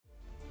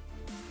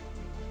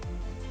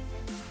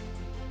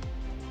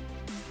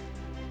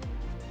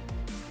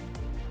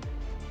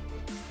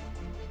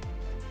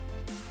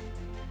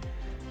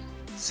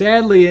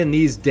Sadly, in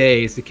these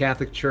days, the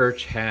Catholic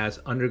Church has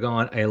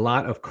undergone a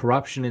lot of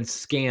corruption and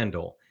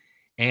scandal,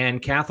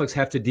 and Catholics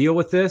have to deal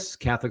with this.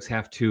 Catholics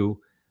have to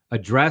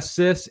address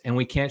this, and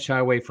we can't shy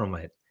away from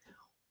it.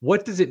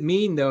 What does it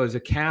mean, though, as a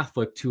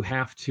Catholic to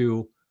have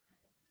to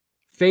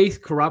face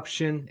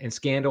corruption and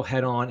scandal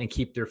head on and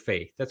keep their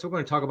faith? That's what we're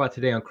going to talk about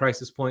today on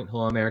Crisis Point.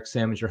 Hello, I'm Eric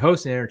Sammons, your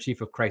host and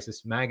editor-in-chief of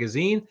Crisis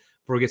Magazine.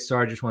 Before we get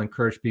started, I just want to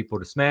encourage people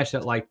to smash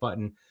that like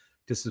button,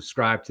 to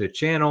subscribe to the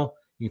channel.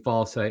 You can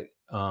follow us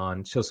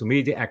on social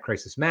media at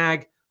Crisis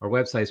Mag. Our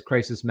website is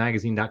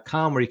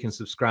crisismagazine.com, where you can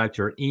subscribe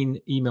to our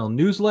email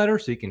newsletter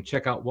so you can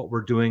check out what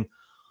we're doing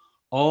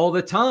all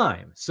the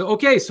time. So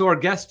our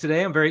guest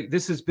today,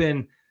 this has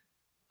been,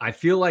 I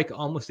feel like,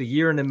 almost a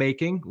year in the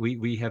making.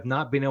 We have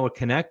not been able to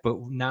connect, but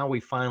now we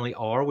finally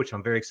are, which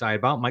I'm very excited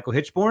about. Michael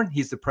Hichborn,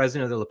 he's the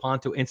president of the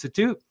Lepanto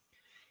Institute.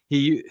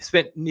 He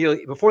spent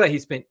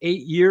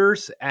 8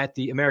 years at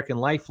the American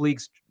Life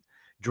League's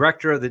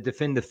director of the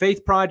Defend the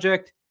Faith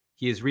Project.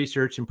 He has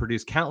researched and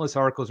produced countless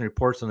articles and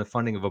reports on the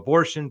funding of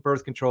abortion,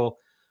 birth control,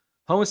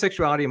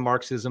 homosexuality, and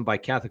Marxism by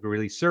Catholic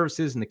Relief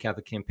Services and the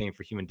Catholic Campaign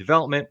for Human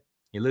Development.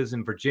 He lives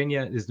in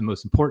Virginia. This is the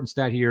most important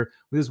stat here,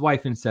 with his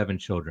wife and 7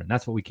 children.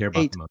 That's what we care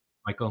about the most,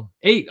 Michael.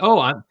 8. Oh,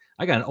 I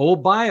got an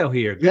old bio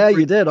here. Good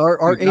you did.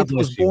 Our 8th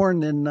was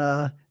born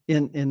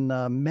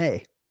in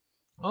May.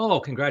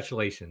 Oh,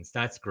 congratulations.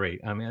 That's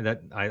great. I mean,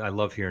 I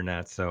love hearing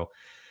that. So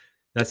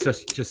that's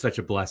just such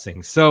a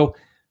blessing. So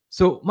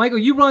Michael,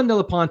 you run the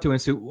Lepanto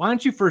Institute. Why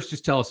don't you first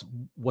just tell us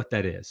what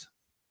that is?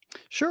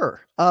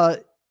 Sure.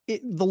 The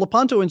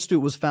Lepanto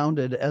Institute was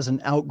founded as an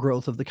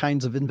outgrowth of the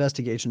kinds of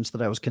investigations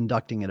that I was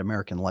conducting at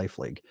American Life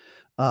League.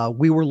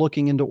 We were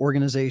looking into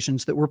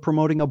organizations that were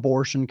promoting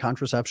abortion,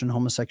 contraception,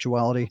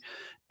 homosexuality,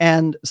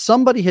 and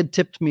somebody had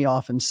tipped me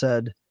off and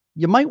said,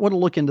 you might want to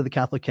look into the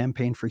Catholic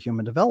Campaign for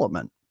Human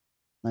Development.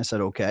 And I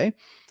said, okay.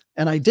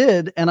 And I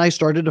did, and I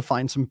started to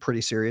find some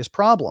pretty serious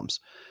problems.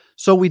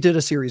 So we did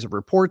a series of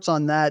reports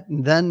on that.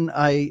 And then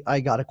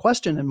I got a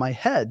question in my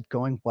head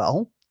going,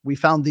 well, we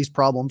found these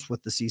problems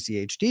with the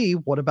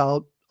CCHD. What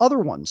about other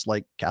ones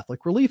like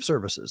Catholic Relief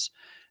Services?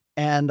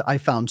 And I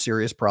found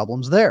serious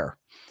problems there.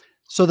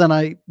 So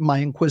then my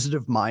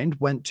inquisitive mind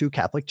went to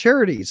Catholic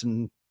charities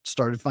and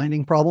started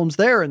finding problems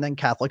there, and then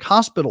Catholic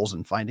hospitals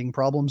and finding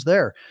problems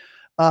there.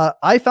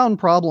 I found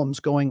problems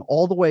going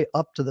all the way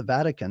up to the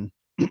Vatican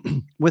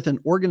with an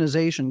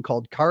organization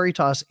called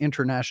Caritas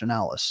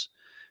Internationalis,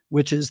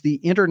 which is the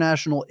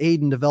international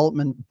aid and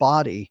development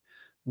body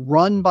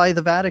run by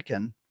the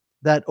Vatican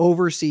that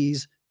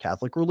oversees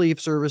Catholic Relief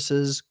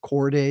Services,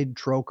 Court Aid,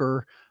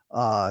 Troker,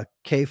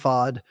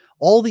 CAFOD,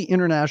 all the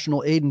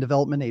international aid and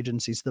development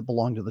agencies that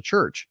belong to the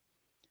church.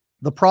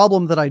 The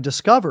problem that I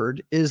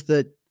discovered is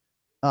that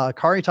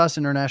Caritas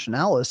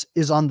Internationalis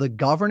is on the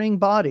governing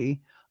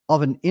body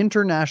of an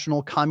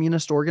international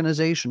communist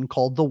organization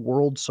called the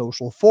World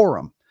Social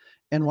Forum.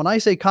 And when I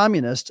say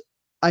communist,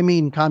 I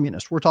mean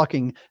communist. We're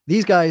talking,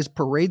 these guys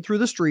parade through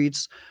the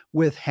streets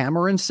with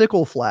hammer and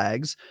sickle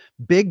flags,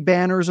 big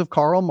banners of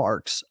Karl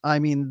Marx. I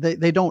mean,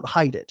 they don't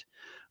hide it.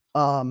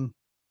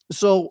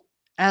 So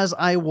as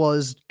I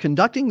was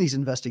conducting these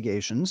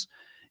investigations,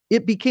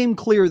 it became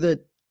clear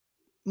that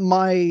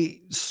my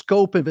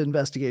scope of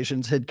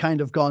investigations had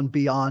kind of gone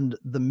beyond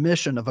the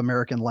mission of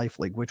American Life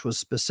League, which was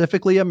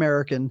specifically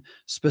American,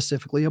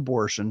 specifically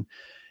abortion.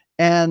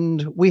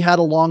 And we had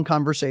a long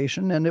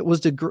conversation, and it was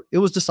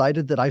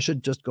decided that I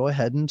should just go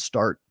ahead and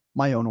start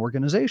my own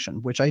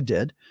organization, which I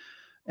did.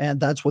 And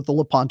that's what the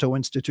Lepanto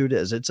Institute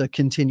is. It's a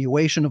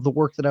continuation of the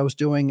work that I was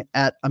doing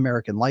at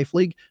American Life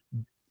League.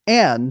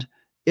 And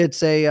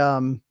it's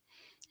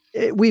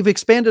we've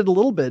expanded a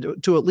little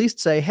bit to at least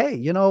say,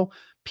 hey,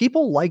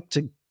 people like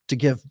to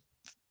give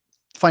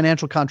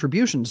financial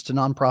contributions to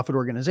nonprofit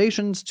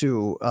organizations,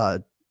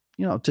 to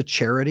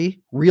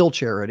charity, real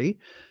charity.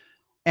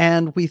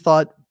 And we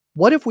thought,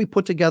 what if we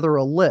put together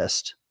a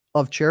list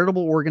of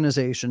charitable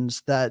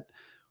organizations that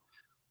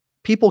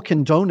people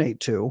can donate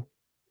to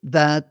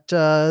that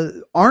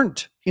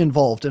aren't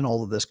involved in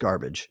all of this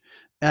garbage,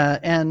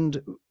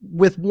 and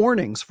with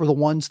warnings for the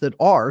ones that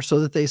are, so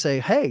that they say,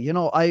 hey,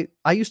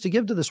 I used to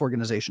give to this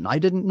organization. I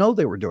didn't know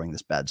they were doing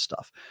this bad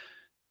stuff.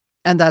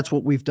 And that's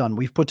what we've done.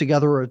 We've put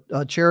together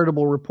a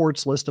charitable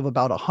reports list of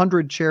about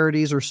 100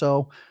 charities or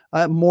so,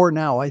 more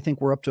now. I think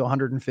we're up to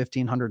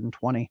 115,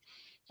 120.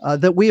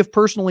 That we have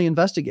personally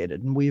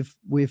investigated, and we've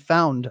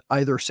found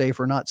either safe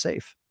or not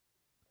safe.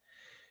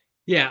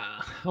 Yeah,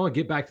 I want to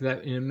get back to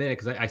that in a minute,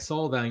 because I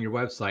saw that on your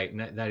website,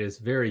 and that is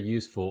very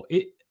useful.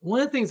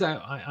 One of the things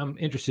I'm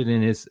interested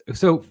in is,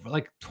 so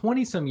like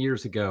 20 some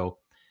years ago,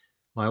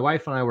 my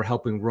wife and I were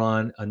helping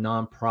run a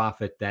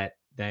nonprofit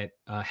that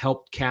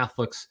helped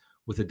Catholics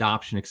with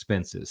adoption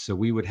expenses. So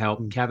we would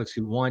help Catholics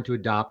who wanted to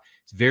adopt.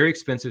 It's very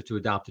expensive to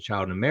adopt a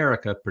child in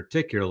America,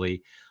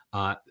 particularly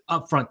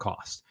upfront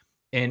costs.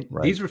 And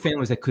these were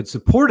families that could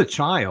support a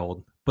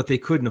child, but they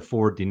couldn't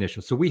afford the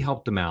initial. So we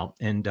helped them out,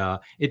 and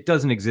it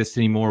doesn't exist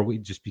anymore.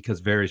 Just because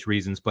of various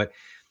reasons. But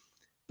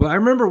I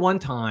remember one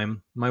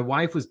time my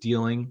wife was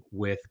dealing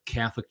with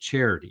Catholic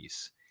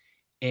charities,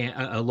 and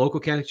a local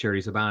Catholic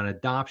Charities about an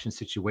adoption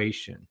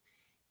situation.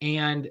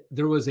 And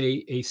there was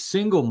a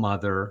single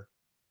mother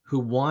who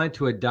wanted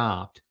to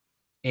adopt.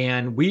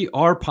 And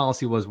our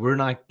policy was we're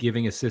not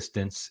giving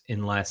assistance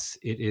unless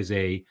it is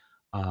a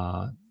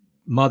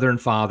mother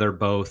and father,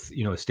 both,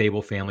 a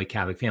stable family,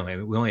 Catholic family. I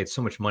mean, we only had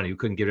so much money. We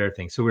couldn't give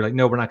everything. So we're like,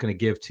 no, we're not going to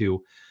give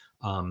to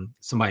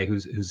somebody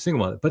who's a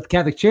single mother. But the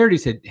Catholic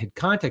Charities had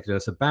contacted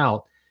us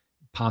about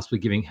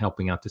possibly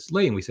helping out this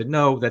lady. And we said,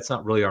 no, that's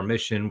not really our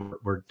mission.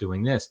 We're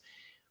doing this.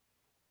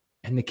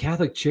 And the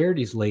Catholic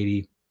Charities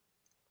lady,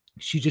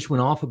 she just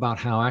went off about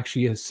how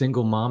actually a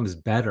single mom is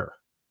better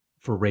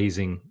for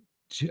raising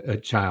a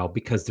child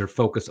because they're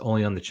focused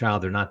only on the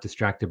child. They're not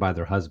distracted by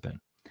their husband.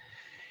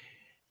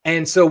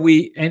 And so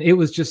it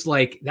was just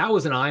like, that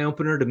was an eye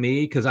opener to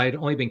me because I'd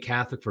only been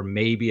Catholic for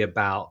maybe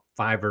about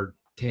 5 or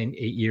 10,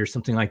 8 years,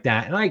 something like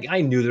that. And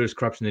I knew there was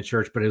corruption in the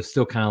church, but it was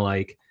still kind of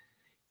like,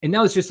 and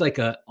that was just like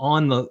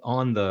on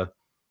the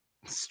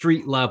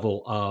street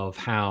level of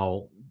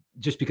how,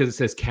 just because it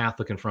says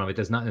Catholic in front of it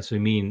does not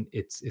necessarily mean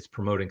it's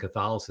promoting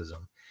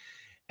Catholicism.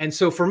 And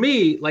so for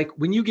me, like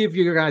when you give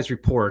your guys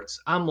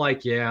reports, I'm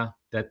like, yeah,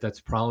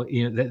 that's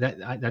probably,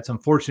 that's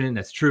unfortunate and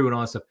that's true and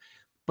all that stuff.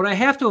 But I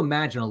have to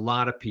imagine a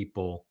lot of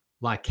people,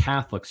 like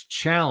Catholics,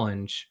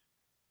 challenge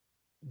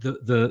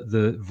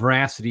the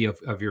veracity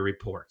of your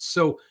reports.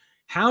 So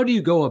how do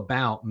you go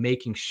about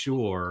making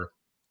sure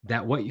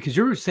that because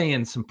you were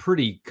saying some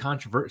pretty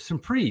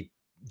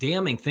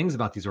damning things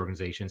about these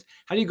organizations.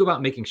 How do you go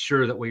about making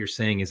sure that what you're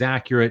saying is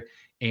accurate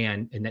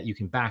and that you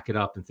can back it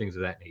up and things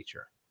of that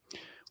nature?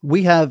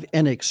 We have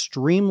an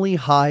extremely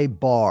high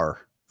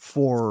bar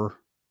for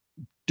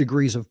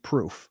degrees of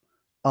proof.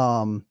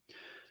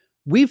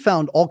 We've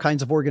found all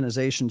kinds of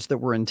organizations that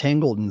were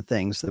entangled in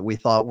things that we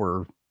thought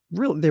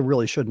they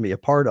really shouldn't be a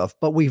part of,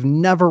 but we've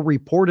never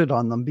reported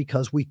on them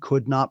because we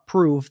could not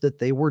prove that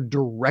they were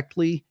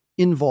directly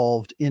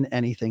involved in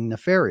anything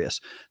nefarious.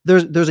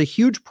 There's a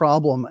huge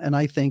problem, and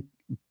I think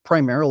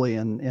primarily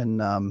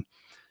in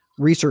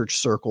research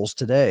circles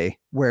today,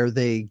 where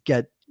they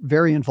get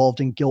very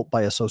involved in guilt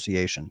by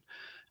association.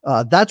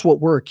 That's what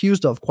we're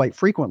accused of quite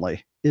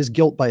frequently, is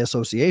guilt by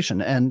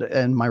association.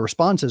 And my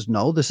response is,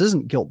 no, this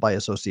isn't guilt by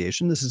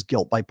association. This is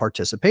guilt by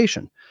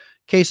participation.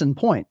 Case in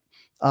point,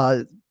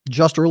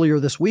 just earlier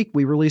this week,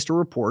 we released a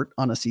report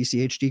on a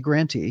CCHD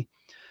grantee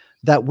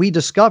that we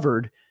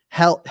discovered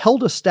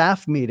held a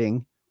staff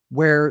meeting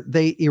where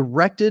they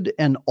erected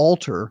an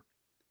altar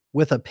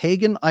with a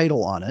pagan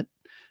idol on it.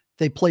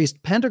 They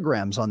placed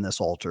pentagrams on this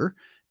altar,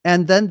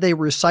 and then they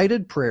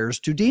recited prayers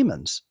to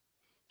demons.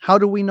 How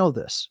do we know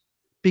this?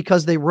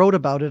 Because they wrote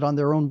about it on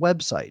their own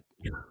website.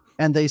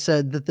 And they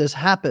said that this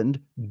happened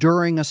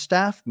during a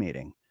staff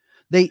meeting.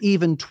 They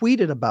even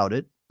tweeted about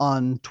it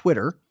on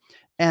Twitter,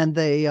 and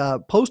they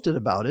posted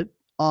about it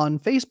on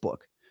Facebook.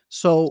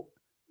 So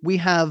we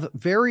have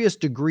various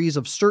degrees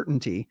of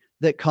certainty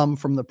that come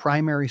from the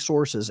primary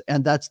sources,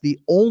 and that's the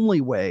only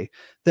way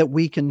that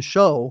we can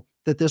show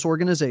that this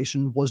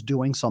organization was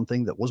doing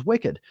something that was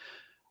wicked.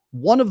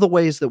 One of the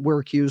ways that we're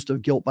accused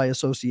of guilt by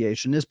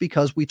association is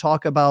because we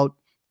talk about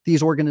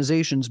these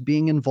organizations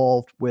being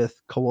involved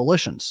with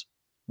coalitions,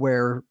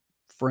 where,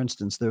 for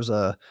instance, there's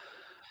a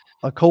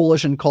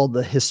coalition called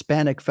the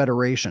Hispanic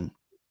Federation,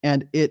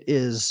 and it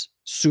is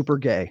super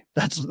gay.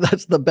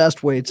 That's the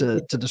best way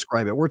to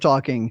describe it. We're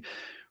talking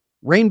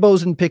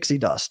rainbows and pixie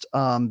dust.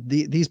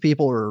 These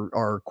people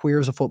are queer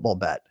as a football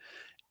bat.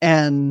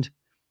 And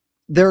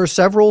there are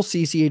several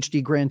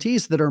CCHD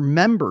grantees that are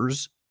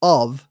members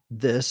of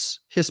this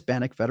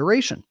Hispanic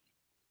Federation.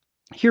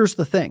 Here's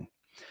the thing.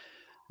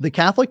 The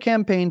Catholic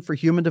Campaign for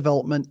Human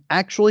Development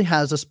actually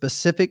has a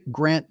specific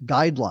grant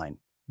guideline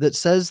that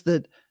says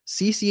that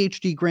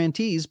CCHD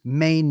grantees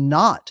may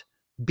not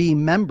be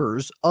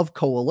members of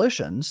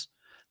coalitions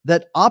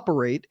that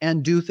operate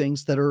and do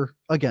things that are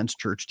against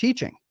church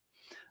teaching.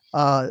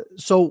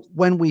 So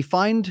when we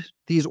find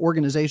these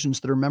organizations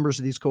that are members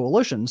of these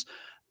coalitions,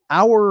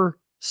 our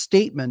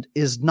statement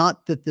is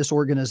not that this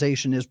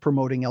organization is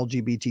promoting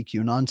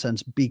LGBTQ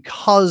nonsense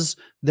because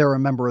they're a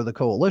member of the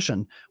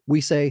coalition.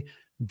 We say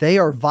they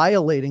are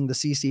violating the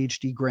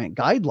CCHD grant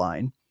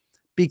guideline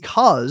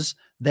because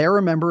they're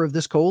a member of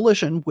this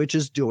coalition, which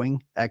is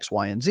doing X,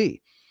 Y, and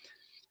Z.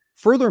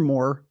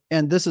 Furthermore,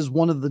 and this is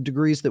one of the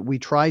degrees that we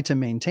try to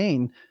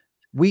maintain,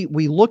 we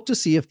look to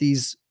see if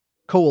these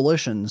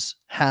coalitions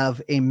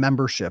have a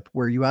membership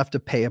where you have to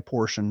pay a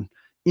portion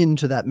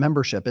into that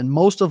membership, and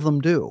most of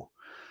them do.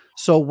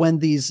 So when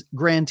these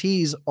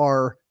grantees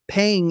are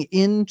paying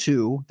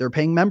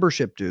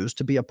membership dues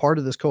to be a part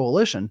of this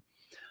coalition,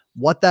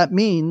 what that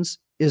means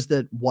is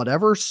that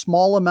whatever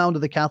small amount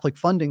of the Catholic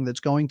funding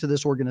that's going to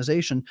this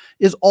organization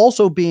is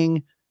also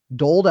being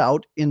doled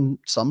out in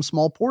some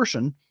small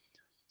portion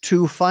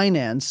to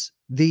finance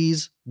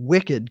these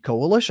wicked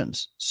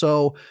coalitions.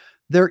 So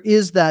there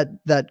is that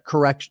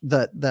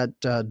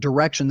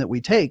direction that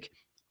we take,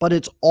 but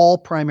it's all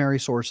primary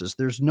sources.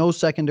 There's no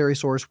secondary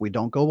source. We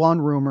don't go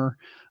on rumor.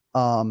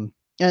 And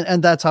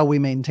that's how we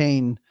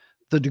maintain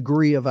the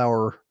degree of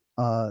our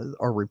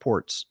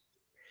reports.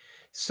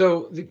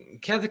 So the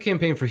Catholic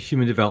Campaign for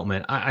Human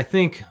Development, I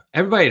think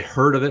everybody had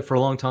heard of it for a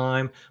long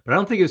time, but I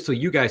don't think it was till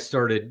you guys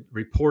started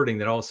reporting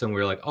that all of a sudden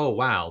we were like, oh,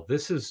 wow,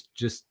 this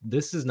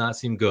does not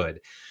seem good.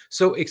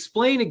 So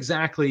explain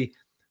exactly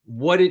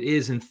what it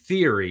is in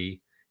theory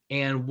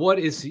and why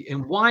is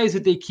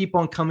it they keep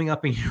on coming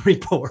up in your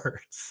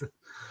reports?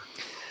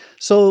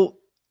 So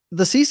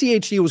the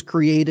CCHD was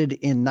created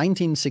in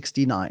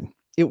 1969.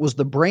 It was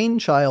the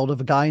brainchild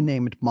of a guy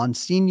named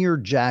Monsignor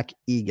Jack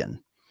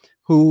Egan,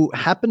 who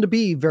happened to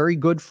be very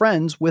good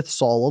friends with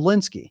Saul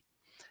Alinsky.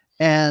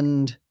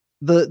 And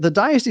the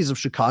Diocese of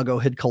Chicago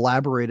had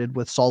collaborated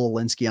with Saul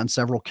Alinsky on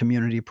several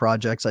community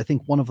projects. I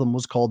think one of them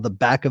was called the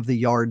Back of the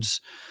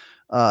Yards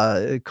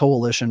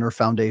Coalition or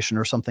Foundation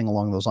or something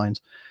along those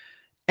lines.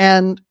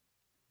 And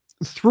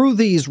through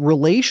these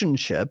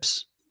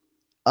relationships,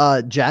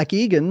 Jack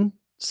Egan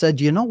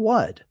said, you know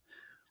what?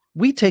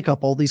 We take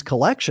up all these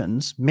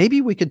collections. Maybe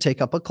we could take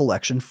up a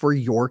collection for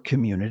your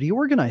community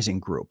organizing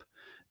group.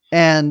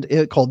 And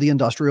it called the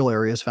Industrial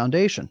Areas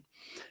Foundation.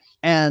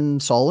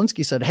 And Saul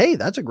Alinsky said, hey,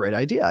 that's a great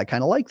idea. I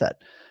kind of like that.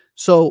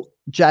 So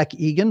Jack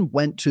Egan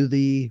went to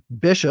the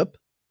Bishop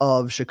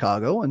of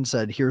Chicago and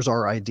said, here's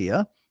our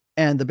idea.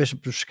 And the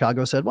Bishop of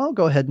Chicago said, well,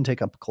 go ahead and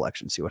take up a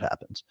collection, see what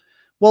happens.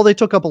 Well, they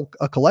took up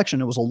a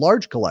collection. It was a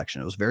large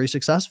collection. It was very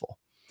successful.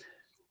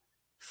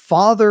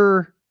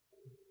 Father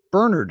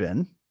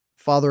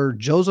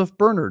Joseph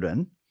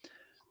Bernardin,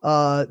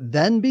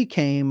 then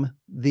became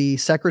the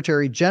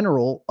Secretary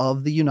General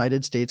of the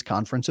United States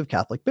Conference of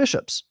Catholic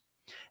Bishops.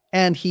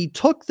 And he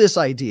took this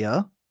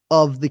idea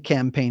of the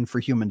Campaign for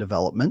Human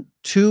Development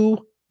to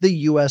the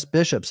U.S.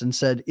 bishops and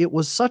said, it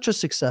was such a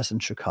success in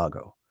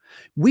Chicago.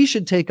 We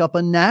should take up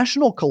a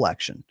national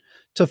collection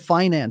to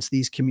finance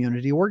these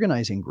community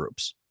organizing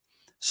groups.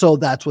 So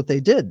that's what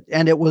they did.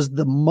 And it was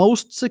the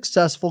most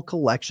successful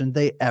collection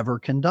they ever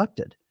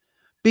conducted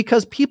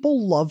because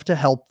people love to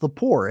help the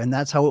poor. And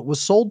that's how it was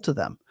sold to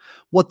them.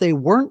 What they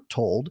weren't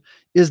told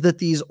is that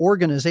these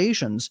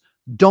organizations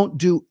don't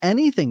do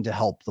anything to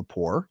help the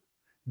poor.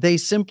 They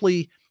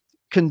simply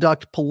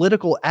conduct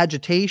political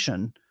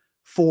agitation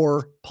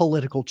for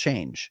political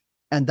change.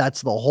 And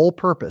that's the whole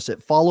purpose.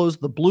 It follows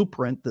the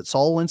blueprint that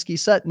Saul Alinsky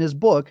set in his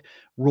book,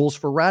 Rules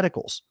for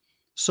Radicals.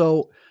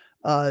 So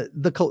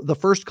the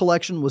first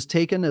collection was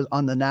taken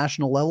on the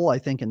national level, I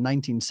think, in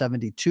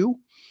 1972.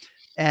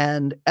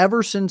 And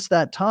ever since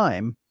that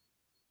time,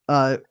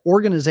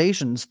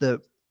 organizations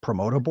that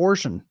promote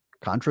abortion,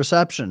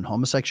 contraception,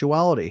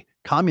 homosexuality,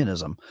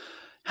 communism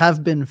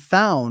have been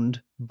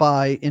found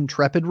by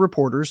intrepid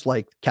reporters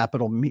like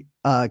Capital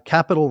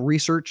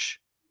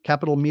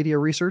Media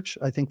Research,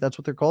 I think that's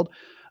what they're called,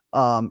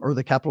 or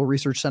the Capital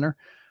Research Center.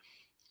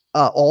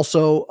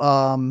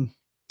 The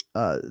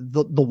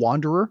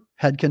Wanderer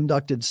had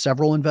conducted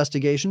several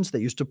investigations. They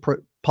used to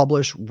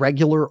publish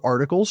regular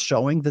articles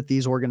showing that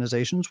these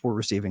organizations were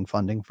receiving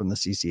funding from the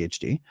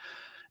CCHD,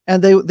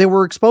 and they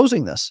were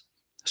exposing this.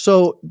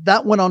 So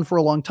that went on for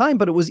a long time,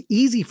 but it was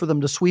easy for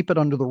them to sweep it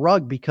under the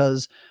rug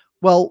because,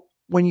 well,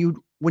 when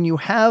you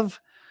have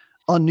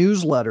a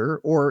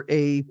newsletter or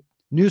a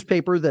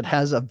newspaper that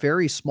has a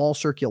very small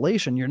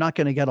circulation, you're not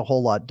going to get a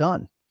whole lot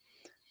done.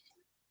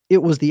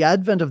 It was the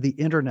advent of the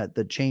internet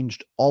that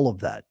changed all of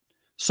that.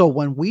 So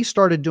when we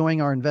started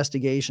doing our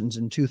investigations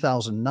in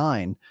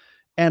 2009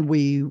 and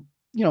we,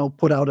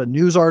 put out a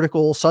news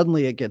article,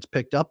 suddenly it gets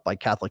picked up by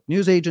Catholic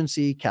News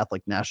Agency,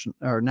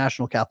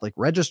 National Catholic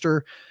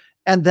Register,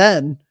 and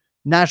then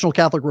National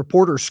Catholic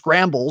Reporter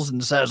scrambles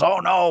and says,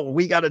 oh no,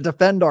 we got to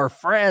defend our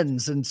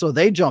friends. And so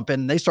they jump in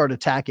and they start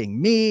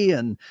attacking me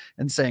and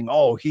saying,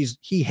 oh,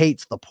 he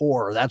hates the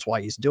poor. That's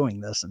why he's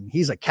doing this. And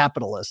he's a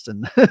capitalist.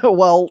 And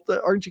well,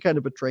 aren't you kind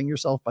of betraying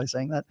yourself by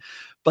saying that?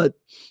 But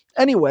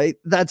anyway,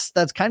 that's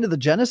kind of the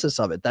genesis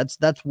of it.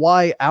 That's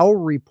why our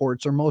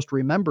reports are most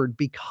remembered,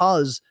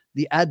 because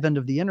the advent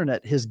of the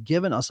internet has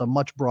given us a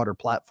much broader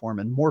platform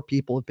and more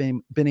people have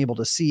been able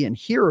to see and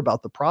hear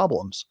about the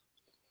problems.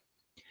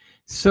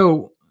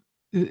 So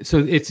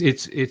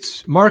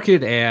it's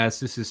marketed as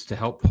this is to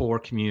help poor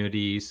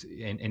communities,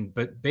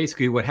 but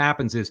basically what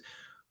happens is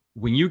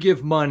when you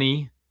give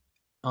money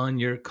on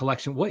your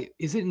collection, what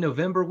is it in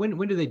November? When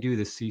do they do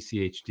the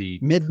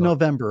CCHD?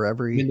 Mid-November,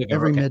 every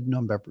okay.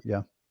 mid-November.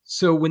 Yeah.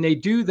 So when they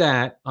do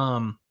that,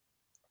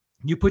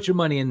 you put your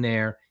money in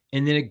there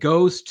and then it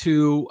goes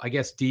to, I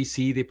guess,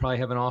 DC. They probably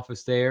have an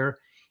office there.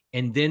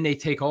 And then they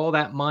take all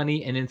that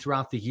money and then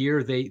throughout the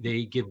year,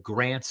 they give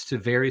grants to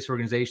various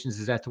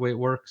organizations. Is that the way it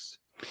works?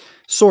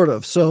 Sort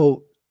of.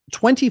 So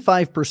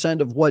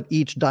 25% of what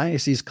each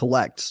diocese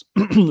collects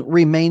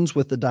remains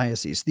with the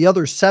diocese. The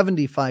other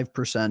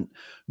 75%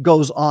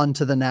 goes on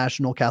to the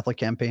National Catholic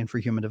Campaign for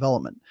Human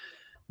Development.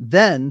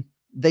 Then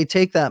they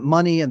take that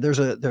money and there's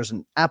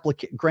an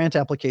grant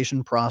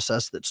application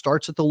process that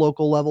starts at the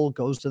local level,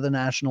 goes to the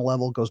national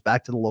level, goes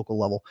back to the local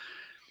level.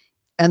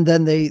 And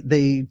then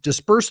they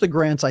disperse the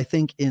grants, I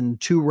think, in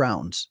 2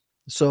 rounds.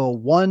 So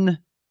one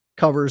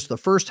covers the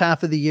first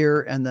half of the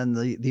year, and then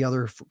the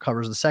other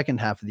covers the second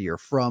half of the year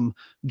from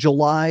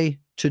July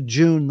to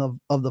June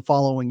of the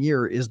following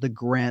year is the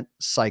grant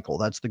cycle.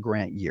 That's the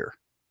grant year.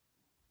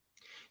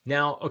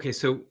 Now, okay,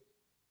 so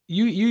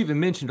you even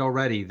mentioned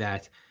already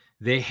that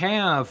they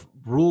have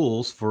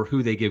rules for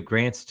who they give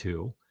grants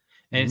to,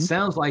 and it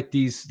sounds like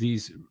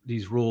these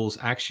rules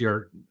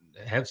actually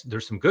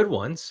there's some good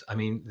ones. I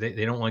mean,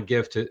 they don't want to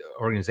give to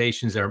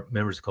organizations that are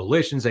members of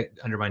coalitions that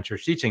undermine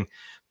church teaching,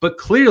 but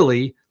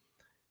clearly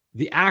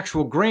the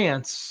actual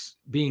grants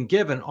being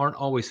given aren't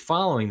always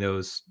following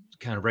those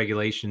kind of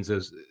regulations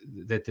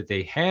that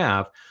they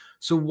have.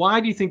 So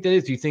why do you think that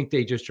is? Do you think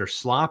they just are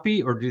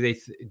sloppy, or do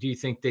you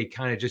think they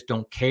kind of just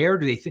don't care?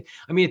 Do they think?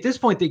 I mean, at this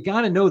point, they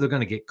got to know they're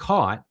going to get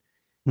caught,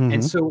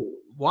 and so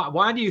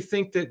why do you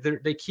think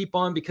that they keep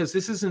on? Because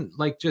this isn't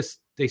like just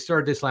they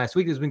started this last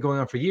week. It's been going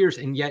on for years,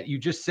 and yet you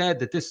just said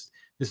that this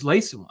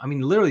lace. I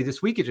mean, literally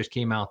this week it just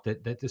came out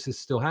that this is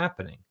still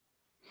happening.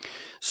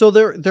 So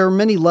there are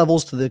many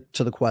levels to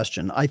the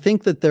question. I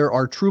think that there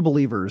are true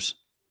believers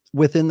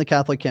within the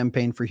Catholic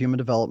Campaign for Human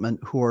Development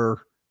who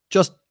are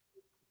just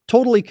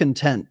totally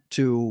content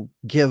to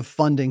give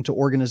funding to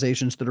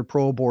organizations that are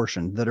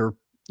pro-abortion, that are,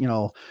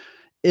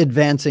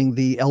 advancing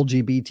the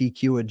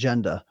LGBTQ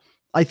agenda.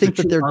 I think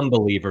that they're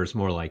unbelievers,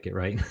 more like it,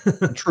 right?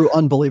 True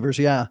unbelievers.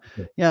 Yeah.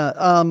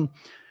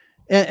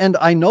 And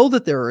I know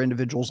that there are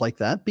individuals like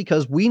that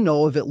because we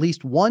know of at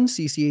least one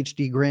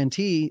CCHD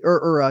grantee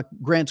or a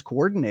grants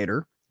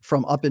coordinator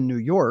from up in New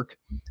York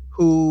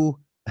who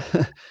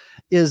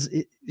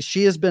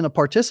she has been a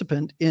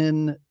participant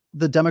in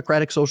the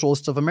Democratic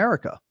Socialists of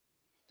America.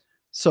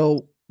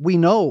 So we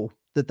know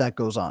that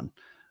goes on.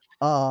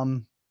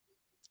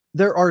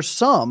 There are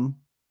some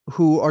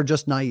who are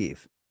just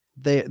naive.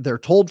 They're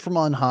told from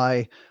on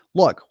high,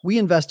 look, we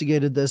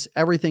investigated this.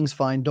 Everything's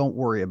fine. Don't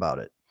worry about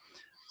it.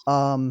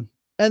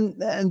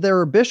 And there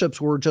are bishops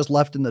who are just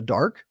left in the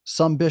dark.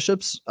 Some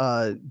bishops,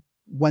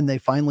 when they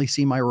finally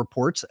see my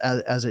reports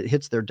as it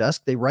hits their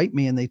desk, they write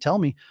me and they tell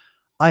me,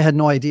 I had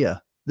no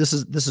idea. This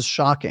is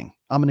shocking.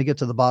 I'm going to get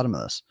to the bottom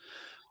of this.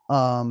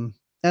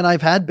 And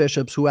I've had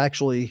bishops who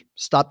actually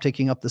stopped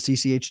taking up the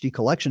CCHD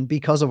collection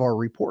because of our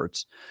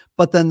reports.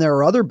 But then there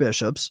are other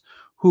bishops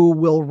who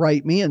will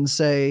write me and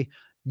say,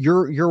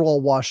 you're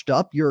all washed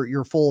up.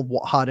 You're full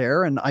of hot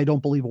air, and I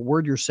don't believe a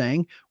word you're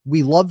saying.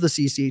 We love the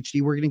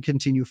CCHD. We're going to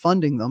continue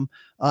funding them.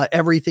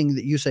 Everything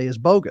that you say is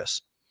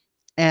bogus.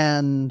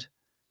 And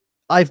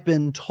I've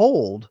been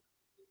told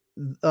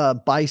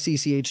by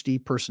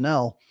CCHD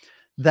personnel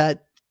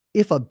that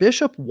if a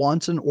bishop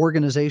wants an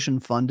organization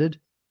funded,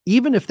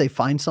 even if they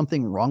find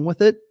something wrong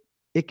with it,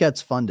 it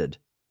gets funded.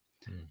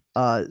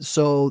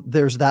 So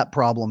there's that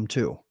problem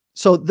too.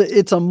 So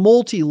it's a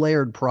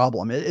multi-layered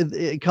problem.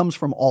 It comes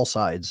from all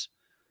sides.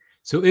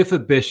 So if a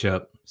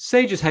bishop,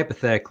 say just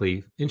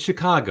hypothetically in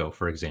Chicago,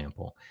 for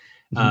example,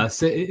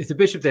 say if the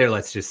bishop there,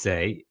 let's just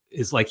say,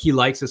 is like he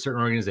likes a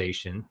certain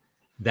organization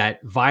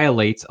that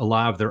violates a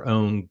lot of their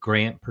own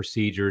grant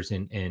procedures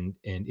and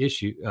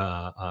issue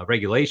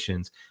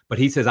regulations, but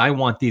he says, I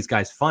want these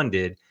guys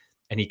funded,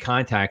 and he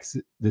contacts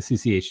the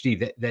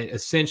CCHD, that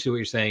essentially what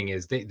you're saying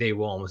is they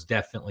will almost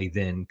definitely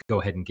then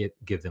go ahead and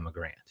give them a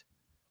grant.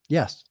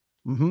 Yes.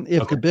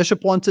 If the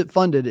bishop wants it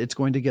funded, it's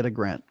going to get a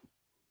grant.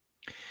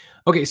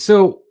 Okay.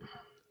 So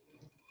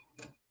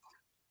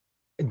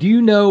do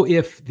you know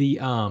if the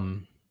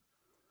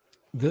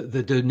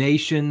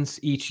donations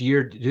each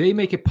year, do they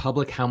make it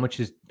public how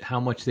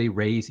much they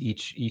raise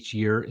each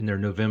year in their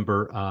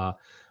November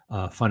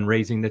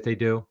fundraising that they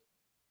do?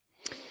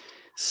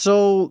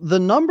 So the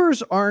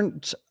numbers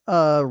aren't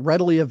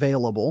readily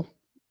available.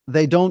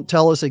 They don't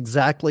tell us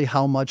exactly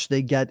how much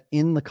they get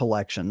in the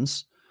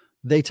collections.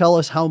 They tell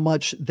us how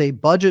much they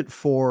budget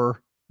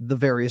for the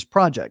various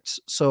projects.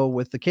 So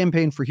with the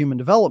Campaign for Human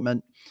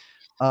Development,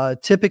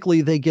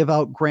 typically they give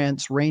out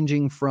grants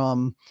ranging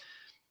from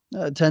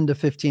 $10 to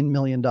 $15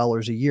 million a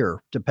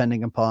year,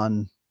 depending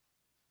upon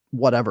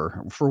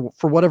whatever. For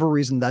whatever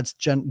reason, that's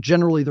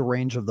generally the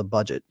range of the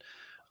budget.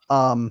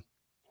 So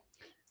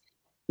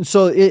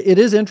it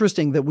is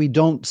interesting that we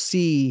don't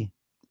see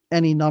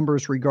any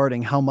numbers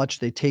regarding how much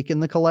they take in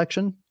the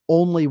collection,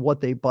 only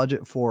what they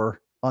budget for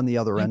on the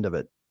other end of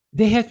it.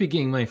 They have to be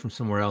getting money from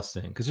somewhere else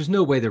then, because there's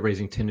no way they're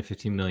raising $10 to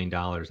 $15 million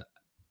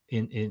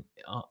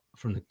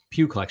from the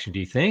Pew collection. Do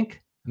you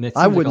think?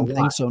 I wouldn't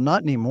think so.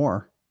 Not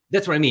anymore.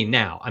 That's what I mean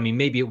now. I mean,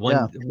 maybe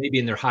maybe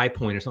in their high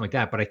point or something like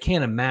that, but I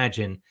can't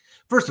imagine.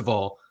 First of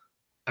all,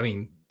 I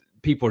mean,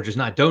 people are just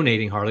not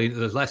donating hardly.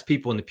 There's less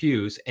people in the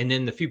pews. And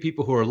then the few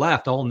people who are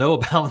left all know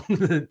about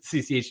the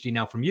CCHD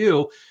now from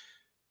you.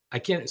 I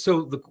can't.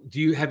 So do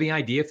you have any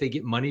idea if they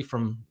get money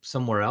from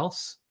somewhere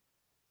else?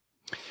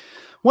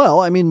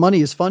 Well, I mean,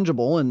 money is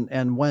fungible.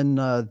 And when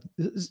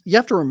you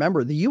have to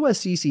remember, the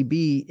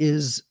USCCB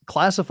is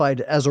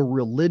classified as a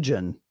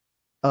religion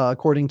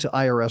according to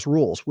IRS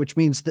rules, which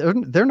means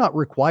they're not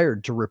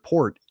required to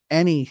report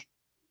any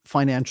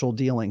financial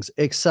dealings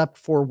except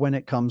for when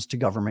it comes to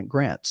government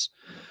grants.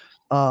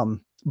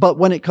 But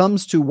when it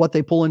comes to what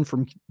they pull in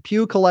from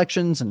pew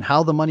collections and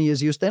how the money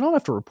is used, they don't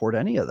have to report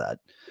any of that.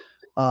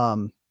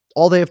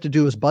 All they have to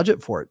do is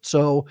budget for it.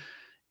 So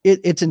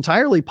It's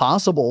entirely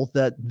possible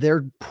that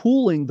they're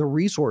pooling the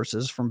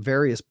resources from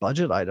various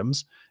budget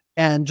items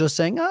and just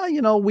saying,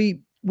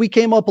 we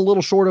came up a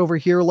little short over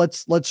here.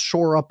 Let's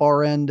shore up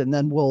our end, and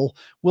then we'll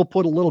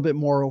put a little bit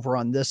more over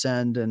on this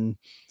end. And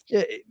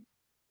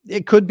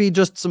it could be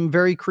just some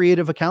very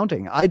creative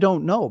accounting. I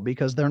don't know,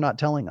 because they're not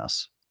telling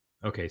us.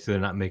 Okay, so they're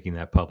not making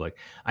that public.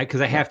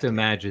 Because I have to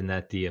imagine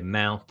that the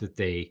amount that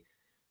they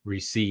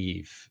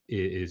receive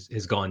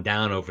has gone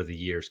down over the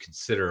years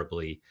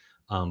considerably.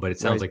 But it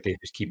sounds Right. like they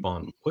just keep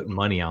on putting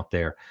money out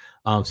there.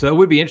 So it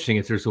would be interesting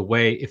if there's a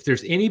way, if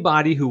there's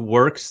anybody who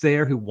works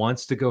there who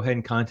wants to go ahead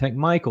and contact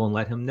Michael and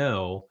let him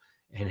know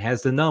and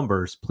has the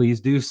numbers, please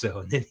do so.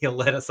 And then he'll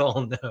let us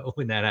all know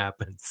when that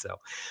happens. So,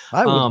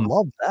 I would um,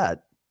 love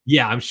that.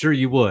 yeah, I'm sure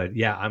you would.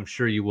 Yeah, I'm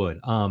sure you would.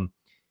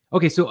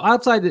 Okay, so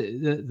outside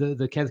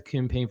the Catholic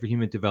Campaign for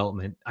Human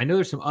Development, I know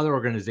there's some other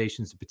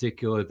organizations in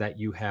particular that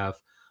you have,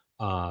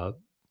 I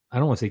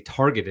don't want to say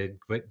targeted,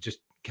 but just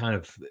kind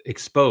of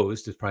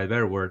exposed is probably a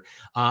better word.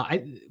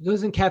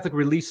 Those in Catholic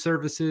Relief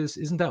Services,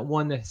 isn't that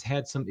one that has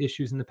had some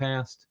issues in the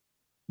past?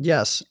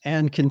 Yes,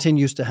 and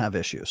continues to have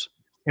issues.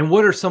 And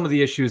what are some of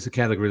the issues of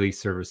Catholic Relief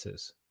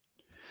Services?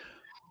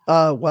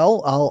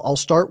 Well, I'll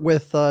start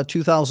with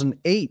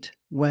 2008,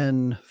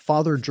 when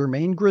Father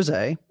Germain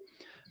Grisey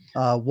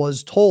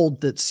was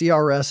told that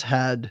CRS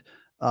had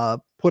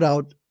put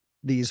out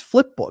these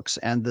flip books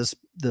and this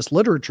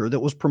literature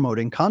that was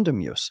promoting condom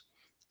use.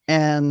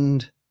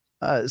 And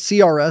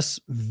CRS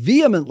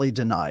vehemently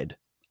denied,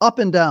 up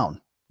and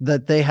down,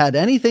 that they had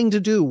anything to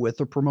do with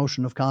the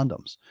promotion of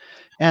condoms.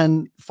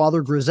 And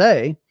Father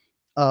Grisey,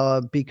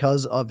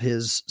 because of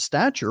his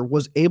stature,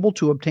 was able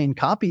to obtain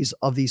copies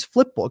of these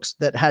flip books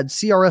that had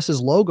CRS's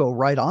logo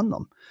right on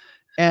them.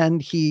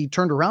 And he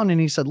turned around and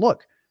he said,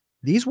 look,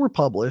 these were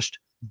published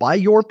by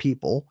your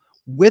people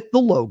with the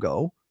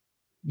logo.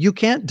 You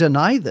can't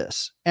deny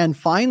this. And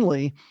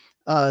finally,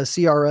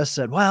 CRS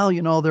said,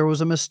 well, there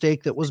was a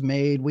mistake that was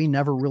made. We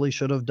never really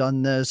should have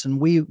done this.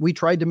 And we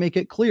tried to make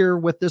it clear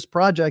with this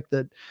project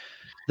that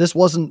this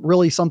wasn't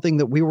really something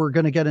that we were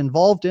going to get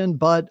involved in,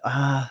 but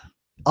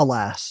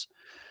alas.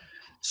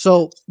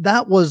 So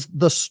that was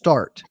the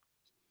start.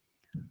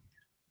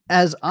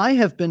 As I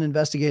have been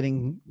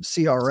investigating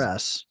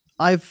CRS,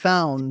 I've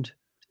found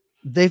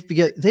they've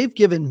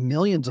given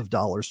millions of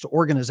dollars to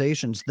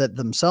organizations that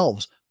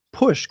themselves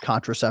push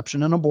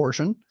contraception and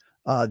abortion.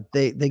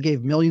 They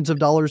gave millions of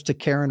dollars to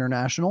Care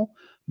International,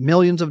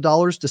 millions of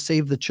dollars to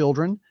Save the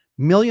Children,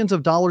 millions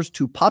of dollars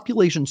to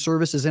Population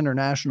Services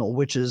International,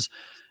 which is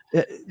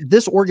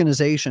this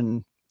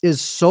organization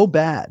is so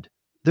bad.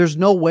 There's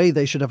no way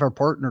they should have ever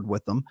partnered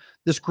with them.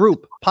 This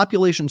group,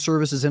 Population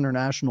Services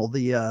International,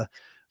 the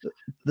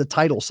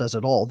title says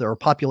it all. They're a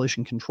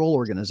population control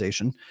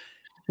organization,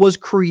 was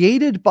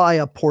created by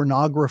a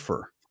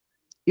pornographer.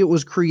 It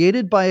was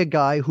created by a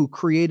guy who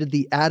created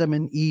the Adam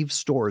and Eve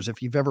stores,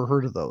 if you've ever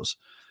heard of those,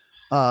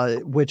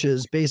 which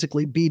is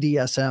basically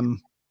BDSM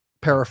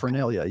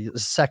paraphernalia, a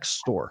sex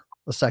store,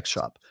 a sex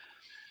shop.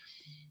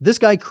 This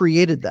guy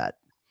created that.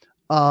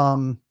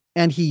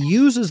 And he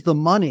uses the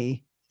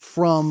money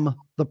from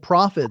the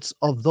profits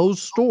of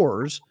those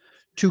stores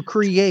to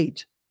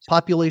create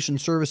Population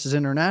Services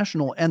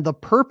International. And the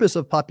purpose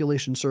of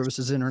Population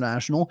Services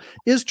International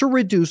is to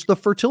reduce the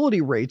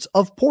fertility rates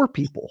of poor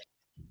people.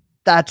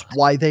 That's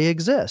why they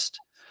exist.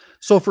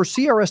 So for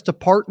CRS to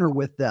partner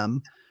with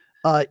them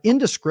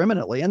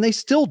indiscriminately, and they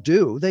still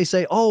do, they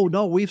say, oh,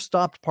 no, we've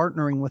stopped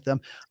partnering with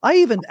them. I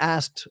even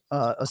asked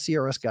a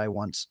CRS guy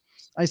once,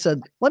 I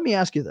said, let me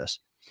ask you this.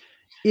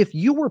 If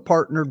you were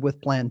partnered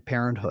with Planned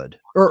Parenthood,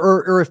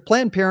 or if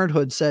Planned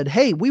Parenthood said,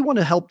 hey, we want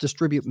to help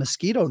distribute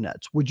mosquito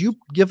nets, would you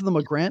give them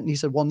a grant? And he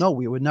said, well, no,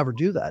 we would never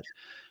do that.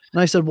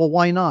 And I said, well,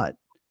 why not?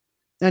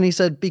 And he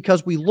said,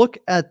 because we look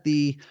at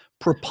the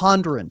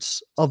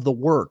preponderance of the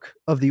work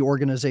of the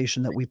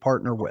organization that we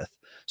partner with.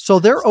 So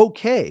they're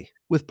okay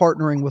with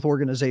partnering with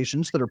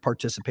organizations that are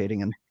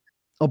participating in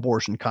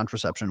abortion,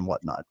 contraception, and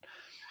whatnot.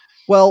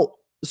 Well,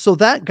 so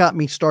that got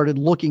me started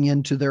looking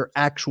into their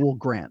actual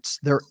grants,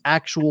 their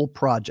actual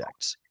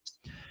projects.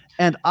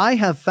 And I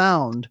have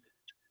found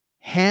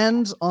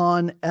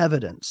hands-on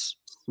evidence.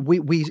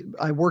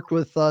 I worked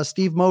with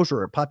Steve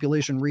Mosier at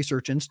Population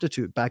Research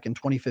Institute back in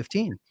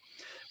 2015.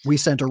 We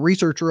sent a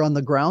researcher on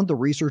the ground. The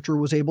researcher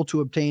was able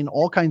to obtain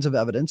all kinds of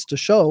evidence to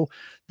show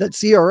that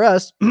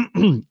CRS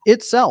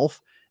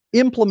itself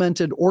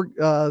implemented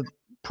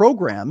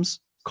programs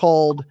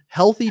called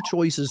Healthy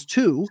Choices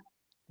 2,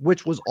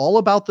 which was all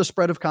about the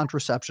spread of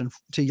contraception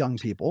to young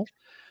people.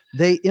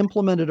 They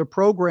implemented a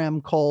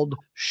program called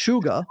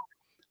Shuga,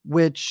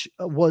 which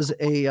was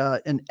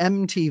an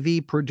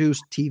MTV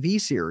produced TV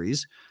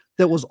series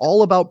that was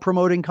all about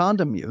promoting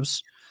condom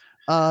use.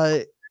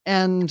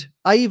 And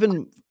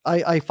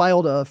I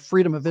filed a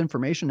Freedom of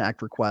Information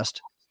Act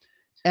request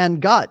and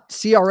got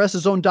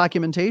CRS's own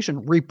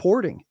documentation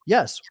reporting,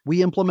 yes,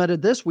 we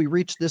implemented this. We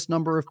reached this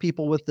number of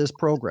people with this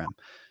program.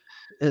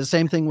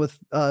 Same thing with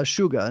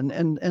Shuga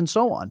and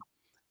so on.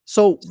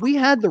 So we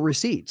had the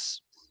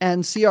receipts,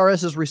 and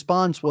CRS's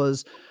response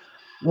was,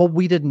 well,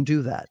 we didn't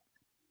do that.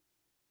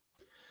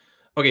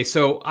 Okay,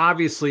 so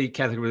obviously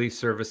Catholic Relief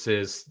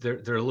Services, they're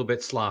a little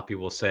bit sloppy,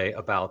 we'll say,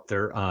 about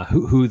their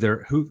who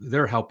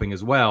they're helping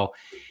as well.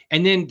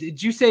 And then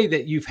did you say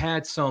that you've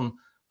had some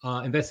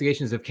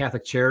investigations of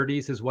Catholic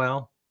Charities as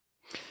well?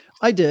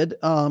 I did.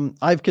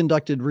 I've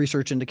conducted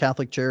research into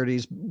Catholic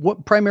Charities,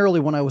 primarily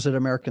when I was at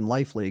American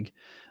Life League.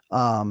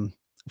 Um,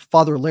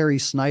 Father Larry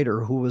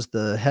Snyder, who was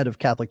the head of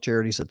Catholic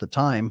Charities at the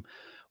time,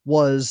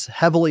 was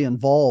heavily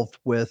involved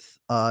with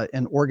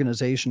an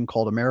organization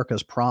called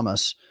America's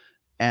Promise.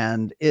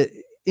 And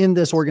in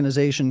this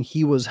organization,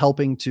 he was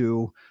helping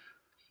to,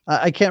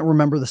 I can't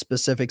remember the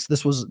specifics.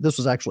 This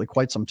was actually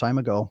quite some time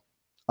ago.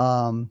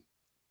 Um,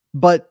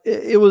 but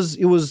it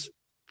was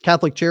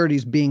Catholic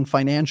Charities being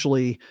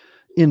financially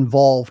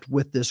involved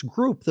with this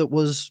group that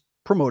was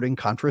promoting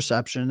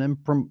contraception and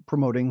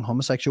promoting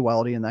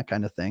homosexuality and that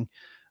kind of thing.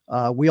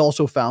 We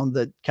also found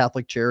that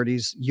Catholic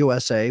Charities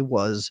USA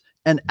was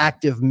an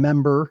active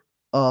member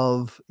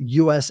of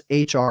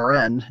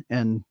USHRN,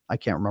 and I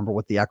can't remember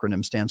what the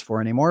acronym stands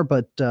for anymore,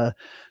 but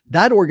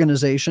that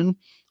organization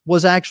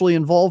was actually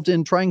involved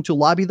in trying to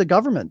lobby the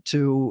government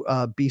to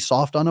be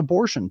soft on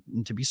abortion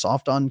and to be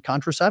soft on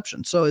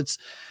contraception. So it's,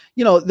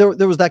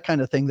 there was that kind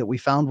of thing that we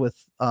found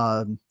with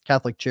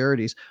Catholic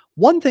Charities.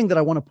 One thing that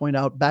I want to point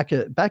out, back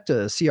to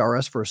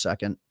CRS for a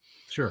second.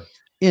 Sure.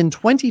 In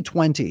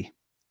 2020,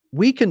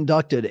 we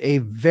conducted a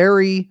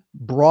very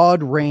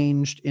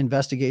broad-ranged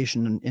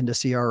investigation into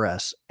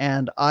CRS,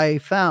 and I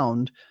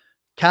found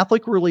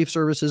Catholic Relief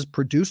Services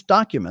produced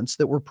documents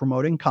that were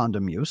promoting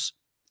condom use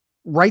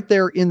right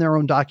there in their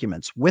own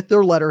documents with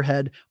their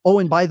letterhead. Oh,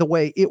 and by the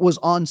way, it was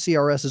on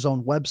CRS's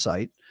own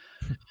website.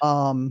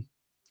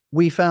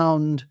 We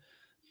found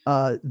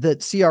that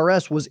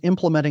CRS was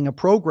implementing a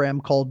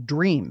program called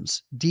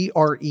DREAMS,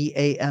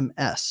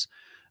 DREAMS.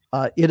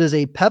 It is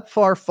a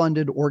PEPFAR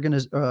funded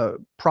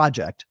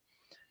project,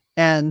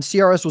 and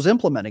CRS was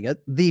implementing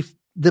it.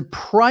 The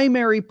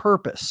primary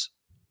purpose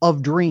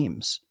of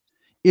DREAMS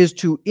is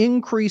to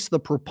increase the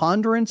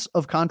preponderance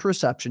of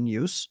contraception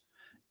use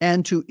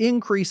and to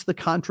increase the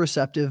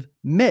contraceptive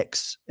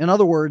mix. In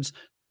other words,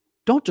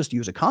 don't just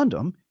use a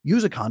condom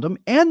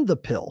and the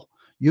pill,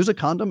 use a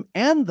condom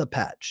and the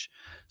patch.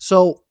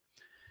 So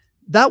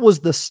that was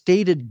the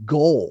stated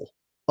goal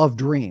of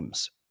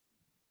DREAMS.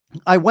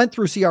 I went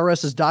through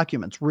CRS's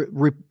documents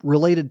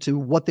related to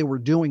what they were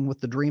doing with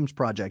the DREAMS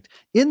project.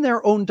 In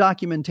their own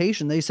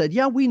documentation, they said,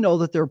 yeah, we know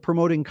that they're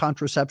promoting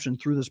contraception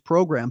through this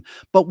program,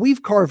 but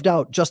we've carved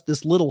out just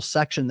this little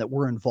section that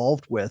we're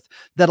involved with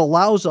that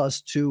allows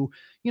us to,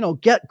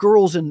 get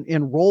girls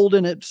enrolled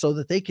in it so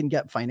that they can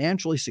get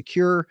financially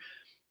secure.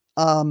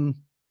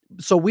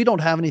 So we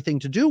don't have anything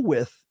to do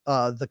with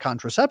the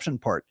contraception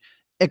part,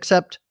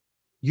 except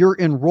you're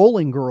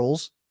enrolling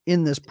girls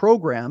in this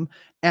program,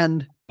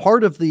 and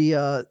part of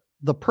the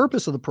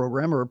purpose of the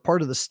program, or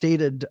part of the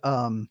stated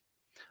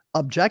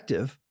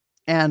objective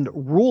and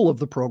rule of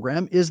the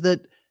program, is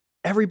that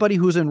everybody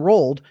who's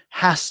enrolled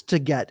has to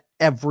get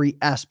every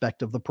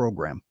aspect of the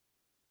program.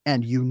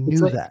 And you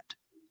knew that.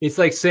 It's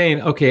like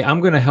saying, okay, I'm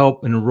going to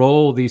help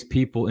enroll these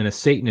people in a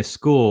Satanist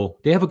school.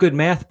 They have a good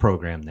math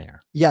program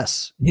there.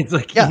 Yes. It's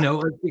like,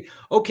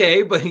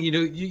 okay, but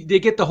they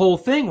get the whole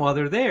thing while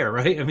they're there,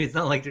 right? I mean, it's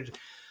not like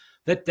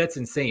that's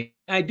insane.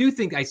 I do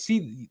think I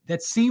see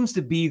that seems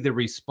to be the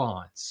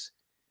response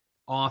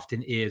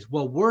often is,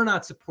 well, we're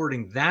not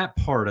supporting that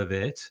part of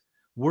it.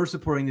 We're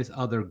supporting this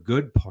other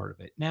good part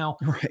of it. Now,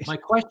 right. My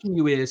question to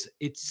you is,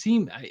 it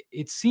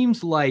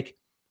seems like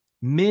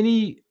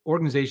many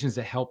organizations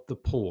that help the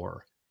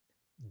poor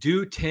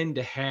do tend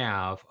to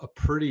have a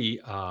pretty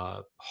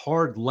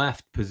hard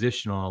left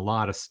position on a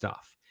lot of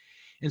stuff.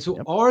 And so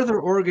are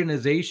there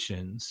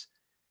organizations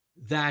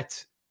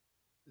that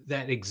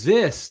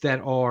exist that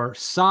are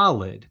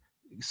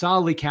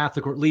solidly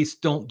Catholic, or at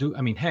least don't do,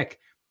 I mean, heck,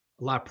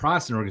 a lot of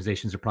Protestant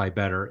organizations are probably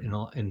better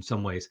in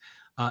some ways,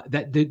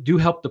 that do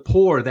help the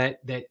poor, that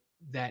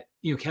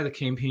Catholic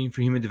Campaign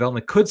for Human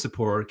Development could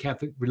support, or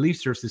Catholic Relief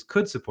Services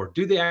could support?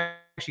 Do they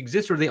actually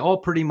exist, or are they all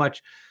pretty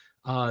much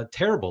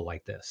terrible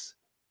like this?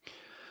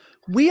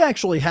 We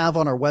actually have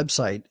on our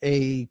website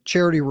a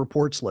charity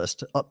reports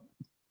list.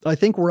 I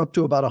think we're up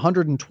to about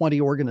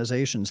 120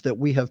 organizations that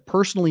we have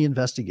personally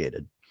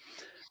investigated.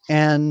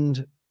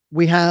 And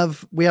we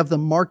have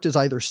them marked as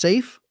either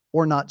safe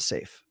or not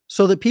safe,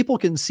 so that people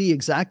can see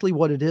exactly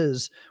what it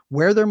is,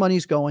 where their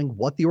money's going,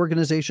 what the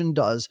organization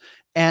does.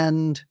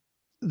 And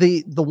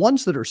the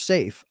ones that are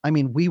safe, I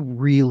mean, we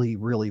really,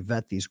 really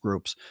vet these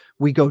groups.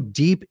 We go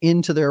deep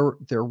into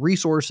their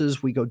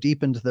resources. We go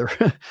deep into their,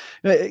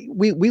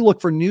 we look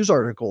for news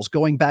articles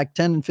going back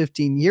 10 and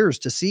 15 years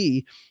to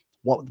see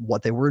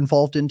what they were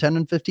involved in 10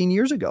 and 15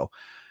 years ago.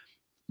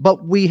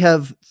 But we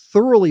have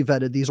thoroughly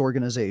vetted these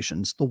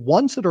organizations. The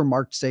ones that are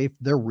marked safe,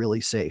 they're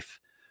really safe.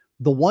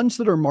 The ones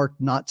that are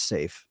marked not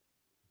safe,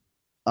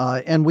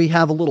 and we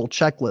have a little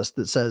checklist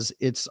that says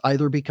it's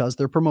either because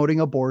they're promoting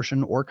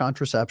abortion or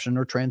contraception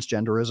or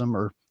transgenderism,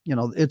 or,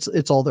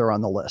 it's all there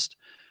on the list.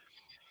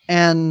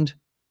 And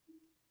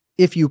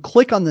If you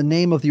click on the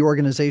name of the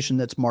organization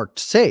that's marked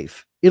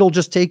safe, it'll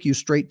just take you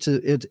straight to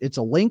it. It's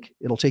a link.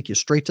 It'll take you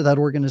straight to that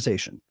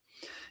organization.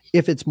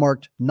 If it's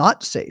marked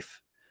not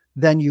safe,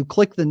 then you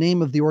click the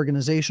name of the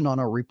organization on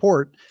our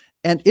report,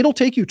 and it'll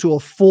take you to a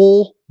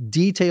full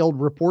detailed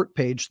report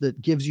page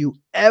that gives you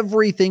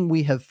everything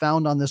we have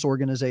found on this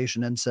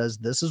organization and says,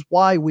 this is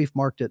why we've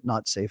marked it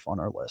not safe on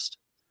our list.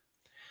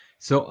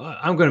 So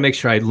I'm going to make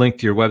sure I link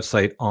to your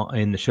website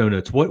in the show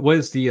notes. What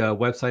is the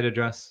website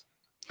address?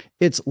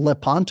 It's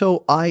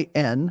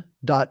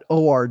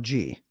lepantoin.org.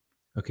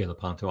 Okay,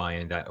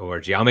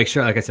 lepantoin.org. I'll make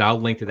sure, like I said,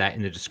 I'll link to that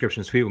in the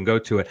description so people can go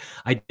to it.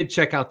 I did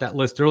check out that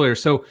list earlier.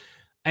 So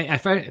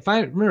if I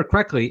remember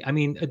correctly, I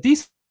mean, a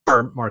decent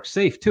mark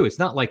safe too. It's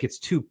not like it's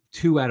two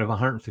out of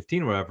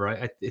 115 or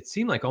whatever. It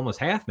seemed like almost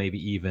half, maybe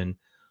even.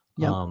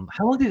 Yep.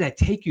 How long did that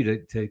take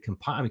you to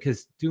compile?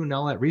 Because doing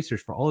all that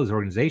research for all those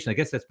organizations, I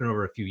guess that's been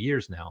over a few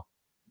years now.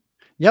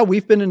 Yeah,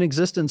 we've been in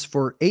existence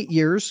for 8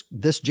 years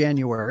this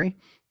January,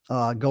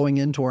 going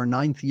into our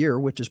 9th year,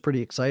 which is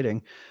pretty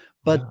exciting.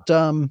 But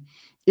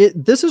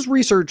this is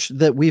research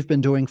that we've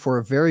been doing for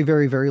a very,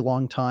 very, very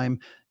long time.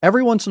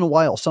 Every once in a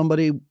while,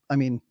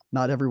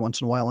 not every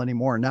once in a while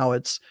anymore. Now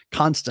it's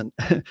constant.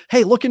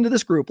 Hey, look into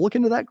this group, look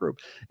into that group.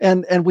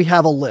 And we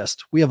have a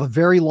list. We have a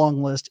very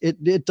long list.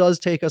 It does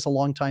take us a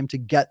long time to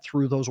get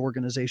through those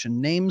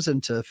organization names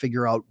and to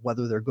figure out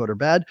whether they're good or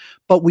bad.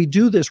 But we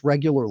do this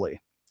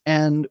regularly.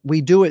 And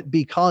we do it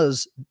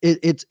because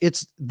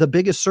it's the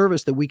biggest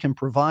service that we can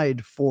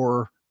provide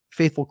for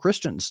faithful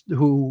Christians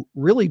who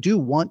really do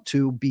want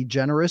to be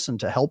generous and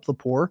to help the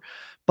poor,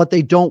 but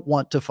they don't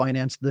want to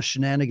finance the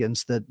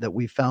shenanigans that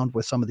we found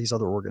with some of these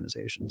other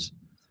organizations.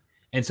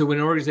 And so when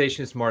an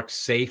organization is marked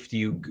safe,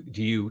 do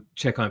you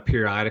check on it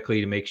periodically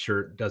to make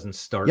sure it doesn't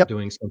start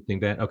doing something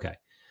bad? Okay.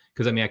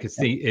 Because I mean, I could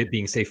see it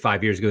being safe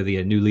 5 years ago, they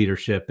had new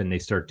leadership and they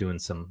start doing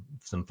some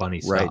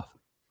funny stuff.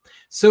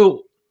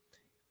 So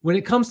when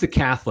it comes to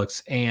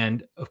Catholics,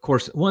 and of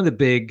course, one of the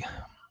big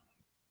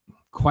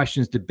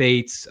questions,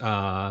 debates,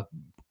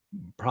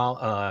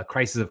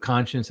 crisis of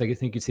conscience, I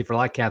think you'd say for a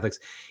lot of Catholics,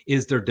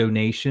 is their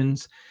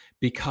donations,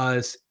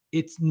 because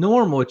it's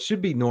normal. It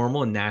should be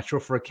normal and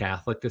natural for a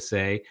Catholic to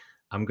say,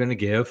 I'm going to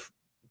give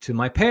to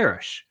my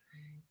parish.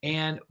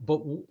 But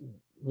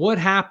what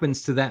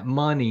happens to that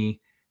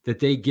money that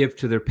they give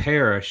to their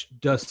parish?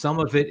 Does some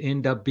of it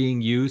end up being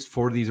used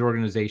for these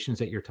organizations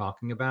that you're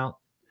talking about?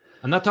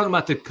 I'm not talking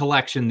about the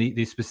collection,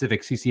 the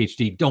specific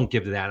CCHD. Don't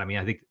give to that. I mean,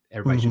 I think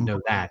everybody should know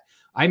that.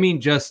 I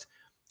mean, just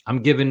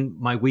I'm giving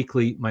my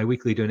weekly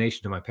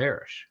donation to my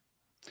parish.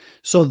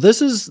 So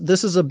this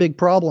is a big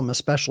problem,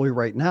 especially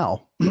right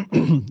now.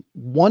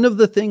 One of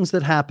the things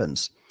that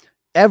happens,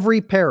 every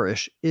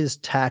parish is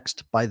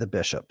taxed by the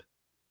bishop.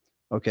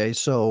 Okay,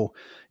 so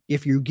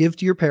if you give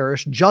to your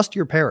parish, just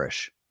your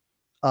parish,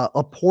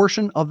 a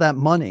portion of that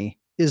money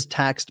is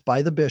taxed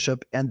by the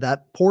bishop, and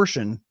that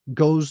portion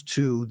goes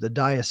to the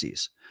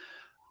diocese.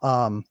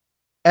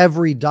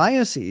 Every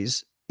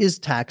diocese is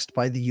taxed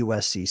by the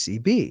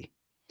USCCB.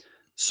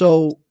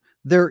 So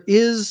there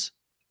is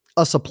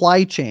a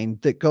supply chain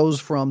that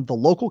goes from the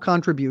local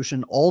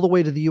contribution all the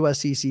way to the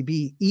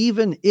USCCB,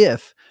 even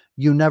if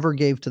you never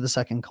gave to the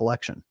second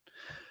collection.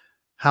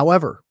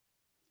 However,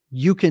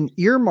 you can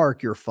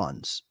earmark your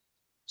funds.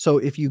 So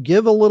if you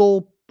give a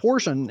little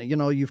portion,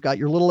 you've got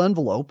your little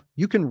envelope,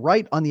 you can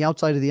write on the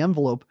outside of the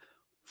envelope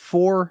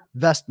for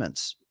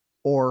vestments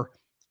or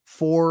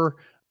for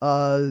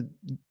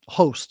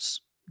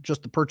hosts,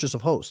 just the purchase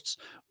of hosts,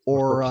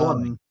 or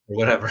plumbing, or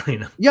whatever,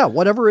 Yeah,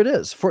 whatever it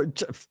is for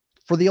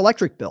the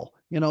electric bill.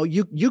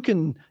 You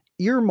can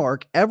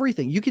earmark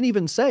everything. You can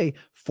even say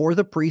for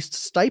the priest's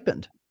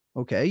stipend.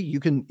 Okay, you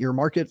can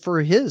earmark it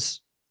for his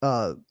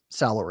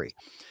salary.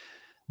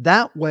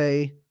 That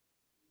way,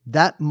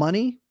 that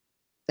money,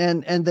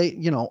 and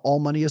they, all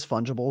money is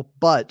fungible,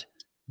 but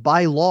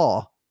by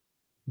law,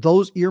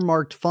 those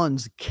earmarked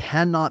funds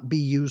cannot be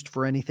used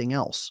for anything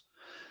else.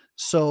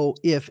 So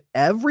if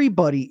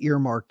everybody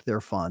earmarked their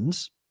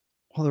funds,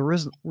 well, there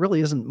really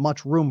isn't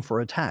much room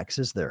for a tax,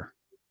 is there?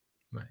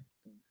 Right.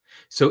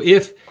 So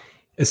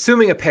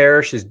assuming a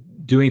parish is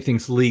doing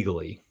things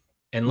legally,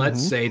 and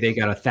let's say they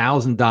got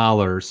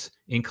 $1,000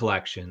 in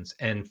collections,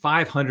 and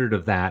 500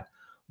 of that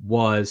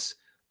was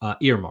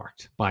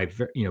earmarked by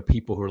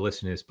people who are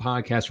listening to this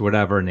podcast or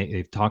whatever, and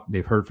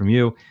they've heard from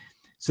you.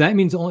 So that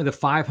means only the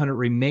 500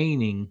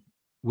 remaining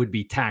would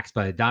be taxed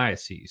by the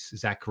diocese.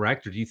 Is that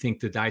correct? Or do you think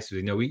the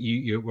diocese,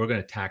 we're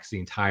going to tax the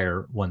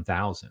entire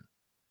 1,000?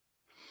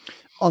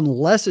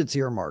 Unless it's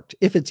earmarked.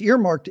 If it's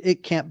earmarked,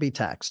 it can't be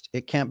taxed.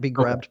 It can't be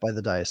grabbed by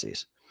the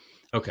diocese.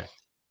 Okay.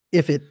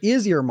 If it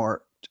is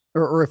earmarked,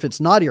 or if it's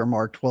not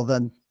earmarked, well,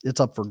 then it's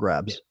up for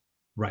grabs. Yeah.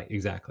 Right.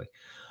 Exactly.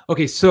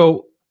 Okay.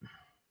 So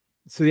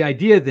the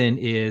idea then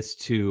is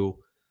to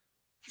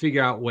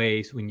figure out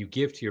ways when you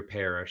give to your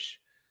parish.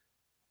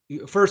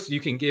 First, you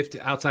can give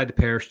to outside the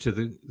parish to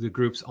the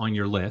groups on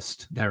your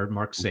list that are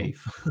marked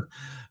safe.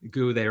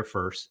 Go there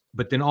first.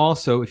 But then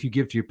also, if you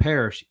give to your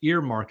parish,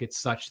 earmark it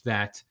such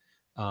that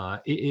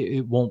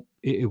it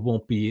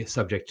won't be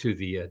subject to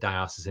the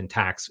diocesan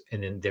tax,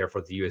 and then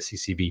therefore the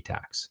USCCB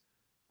tax.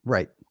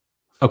 Right.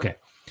 Okay.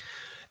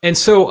 And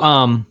so,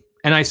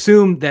 and I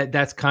assume that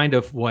that's kind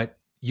of what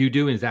you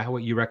do. Is that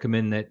what you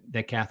recommend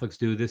that Catholics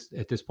do this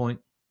at this point?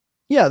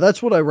 Yeah,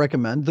 that's what I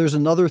recommend. There's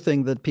another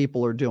thing that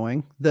people are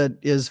doing that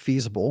is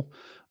feasible.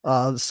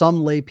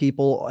 Some lay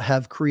people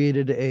have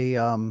created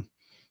a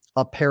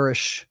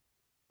parish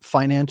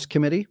finance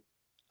committee,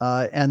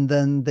 and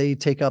then they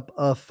take up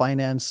a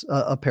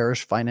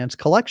parish finance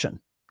collection.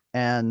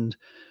 And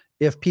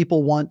if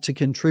people want to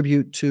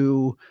contribute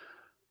to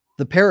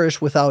the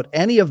parish without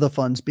any of the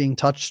funds being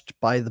touched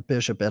by the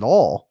bishop at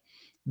all,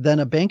 then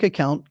a bank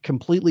account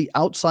completely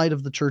outside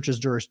of the church's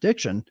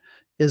jurisdiction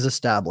is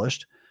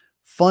established.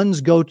 Funds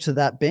go to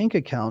that bank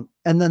account,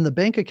 and then the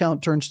bank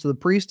account turns to the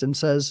priest and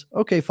says,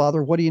 "Okay,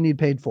 Father, what do you need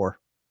paid for?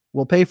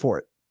 We'll pay for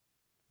it,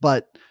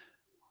 but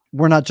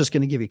we're not just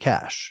going to give you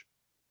cash."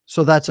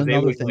 So that's So they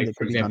another would, thing like, that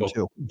for can be done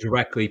example, too.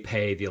 directly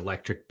pay the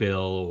electric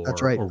bill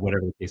That's right. or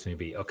whatever the case may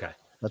be. Okay.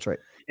 That's right.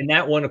 And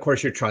that one, of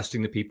course, you're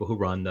trusting the people who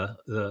run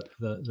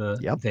the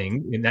Yep.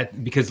 thing, and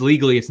that because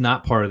legally it's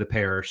not part of the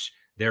parish.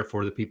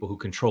 Therefore, the people who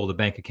control the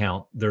bank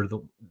account, they're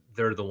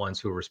the ones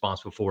who are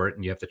responsible for it,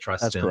 and you have to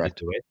trust That's them to correct.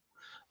 do it.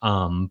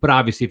 But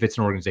obviously, if it's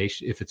an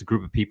organization, if it's a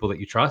group of people that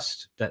you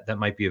trust, that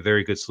might be a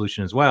very good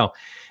solution as well.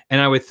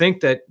 And I would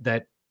think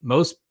that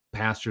most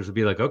pastors would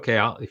be like, okay,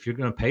 if you're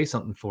going to pay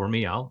something for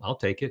me, I'll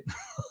take it. I'm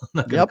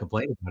not going to Yep.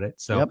 complain about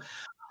it. So,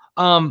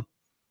 Yep.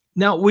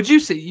 now, would you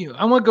say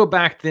I want to go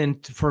back then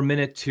for a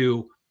minute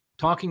to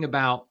talking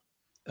about?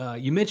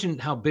 You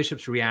mentioned how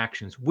bishops'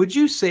 reactions. Would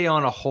you say,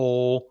 on a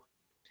whole,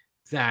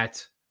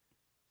 that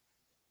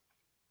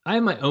I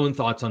have my own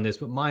thoughts on this,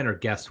 but mine are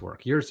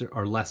guesswork. Yours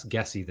are less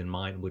guessy than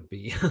mine would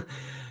be.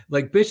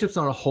 Like bishops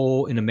on a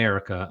whole in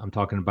America, I'm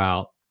talking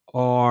about,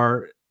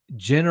 are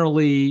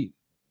generally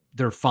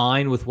they're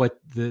fine with what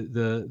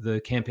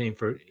the campaign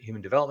for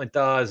human development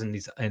does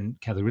and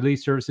Catholic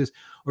Relief Services,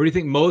 or do you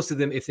think most of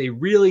them, if they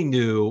really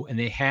knew and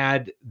they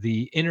had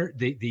the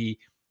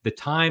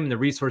time and the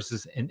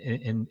resources and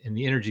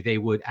the energy, they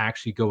would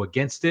actually go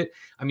against it?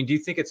 I mean, do you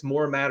think it's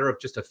more a matter of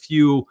just a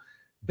few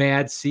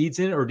bad seeds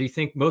in it, or do you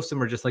think most of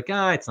them are just like,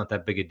 it's not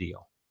that big a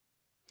deal?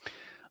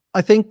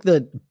 I think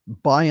that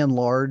by and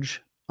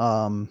large,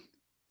 the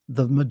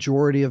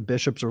majority of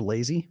bishops are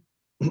lazy.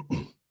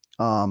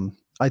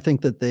 I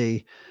think that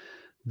they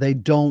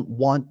don't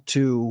want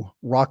to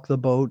rock the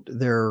boat.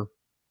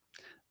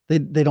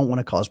 They don't want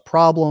to cause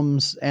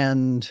problems,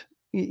 and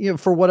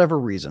for whatever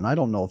reason, I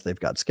don't know if they've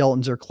got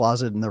skeletons in their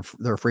closet and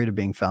they're afraid of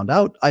being found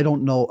out. I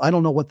don't know. I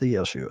don't know what the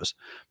issue is,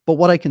 but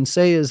what I can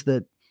say is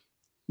that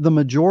the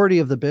majority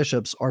of the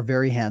bishops are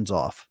very hands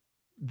off.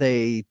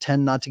 They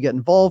tend not to get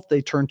involved.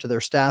 They turn to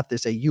their staff. They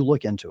say, "You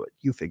look into it.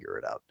 You figure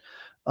it out."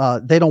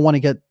 They don't want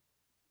to get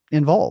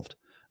involved.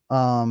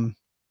 Um,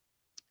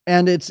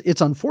 and it's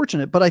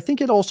unfortunate, but I think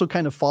it also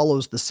kind of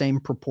follows the same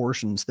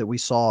proportions that we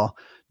saw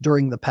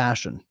during the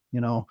Passion.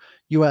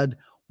 You had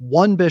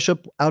one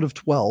bishop out of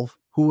 12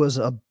 who was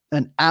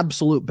an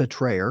absolute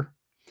betrayer.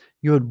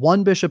 You had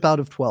one bishop out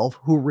of 12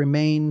 who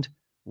remained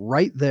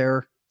right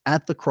there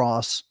at the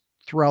cross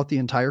throughout the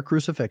entire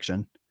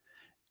crucifixion,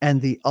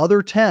 and the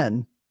other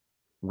 10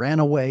 ran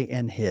away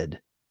and hid.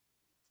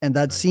 And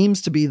that Right.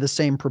 seems to be the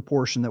same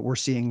proportion that we're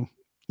seeing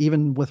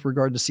even with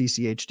regard to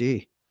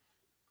CCHD.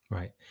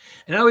 Right.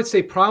 And I would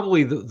say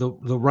probably the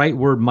right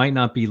word might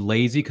not be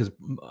lazy, because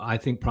I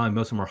think probably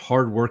most of them are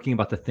hardworking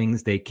about the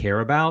things they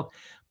care about.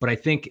 But I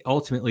think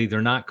ultimately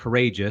they're not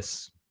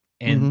courageous.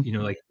 And,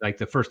 Mhm. like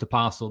the first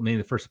apostle, maybe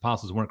the first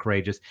apostles weren't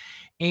courageous.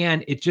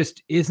 And it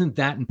just isn't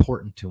that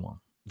important to them.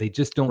 They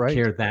just don't Right.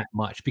 care that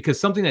much, because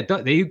something that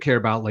they do care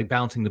about, like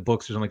balancing the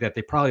books or something like that,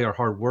 they probably are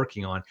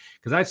hardworking on.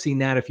 Because I've seen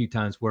that a few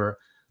times where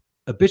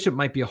a bishop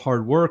might be a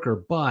hard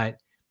worker, but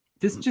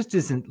this just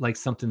isn't like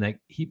something that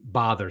he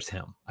bothers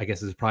him, I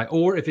guess is probably,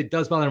 or if it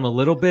does bother him a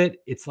little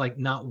bit, it's like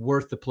not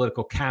worth the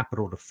political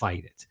capital to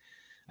fight it.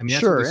 I mean,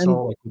 that's what we Sure, and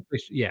saw.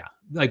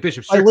 Like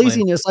Bishop by Strickland.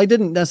 laziness, I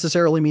didn't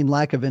necessarily mean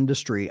lack of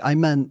industry. I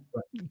meant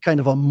kind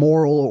of a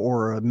moral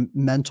or a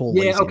mental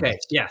Yeah. Okay.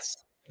 laziness. Yes.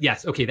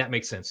 Yes. Okay. That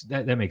makes sense.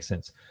 That makes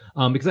sense.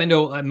 Because I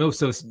know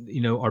most of us,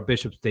 our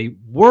bishops, they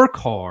work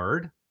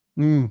hard.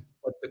 Mm,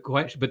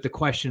 But the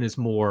question is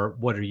more,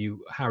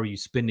 how are you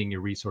spending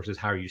your resources?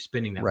 How are you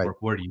spending that right.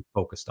 work? What are you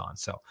focused on?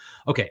 So,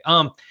 okay.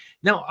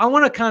 Now I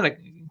want to kind of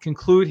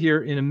conclude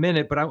here in a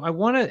minute, but I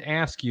want to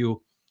ask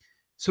you,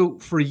 so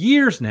for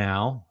years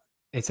now,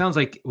 it sounds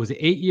like, was it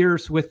 8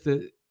 years with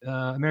the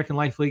American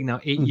Life League? Now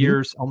 8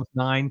 years, almost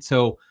 9.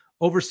 So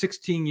over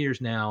 16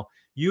 years now,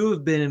 you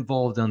have been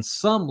involved on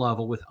some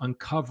level with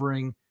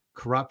uncovering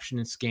corruption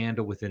and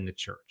scandal within the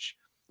church.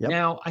 Yep.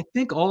 Now, I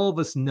think all of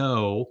us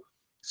know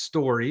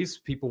stories,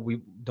 people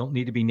we don't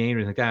need to be named or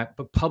anything like that,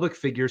 but public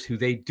figures who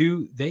they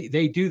do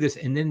this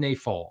and then they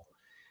fall.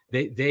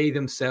 They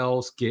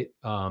themselves get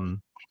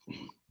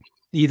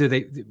either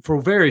they,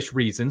 for various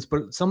reasons,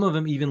 but some of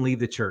them even leave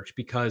the church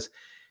because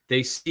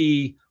They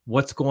see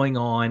what's going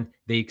on.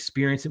 They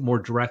experience it more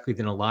directly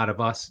than a lot of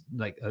us,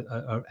 like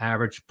a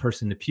average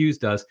person in the pews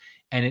does.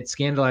 And it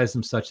scandalizes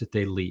them such that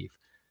they leave.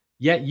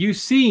 Yet you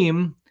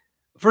seem,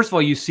 first of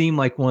all, you seem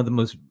like one of the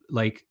most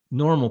like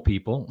normal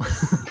people.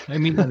 I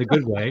mean, in a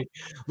good way.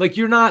 Like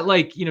you're not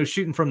like,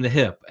 shooting from the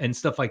hip and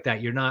stuff like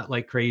that. You're not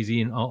like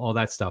crazy and all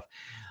that stuff.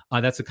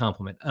 That's a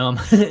compliment.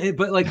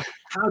 But like,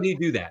 how do you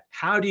do that?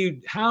 How do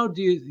you,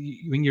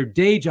 when your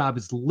day job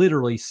is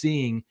literally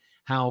seeing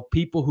how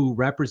people who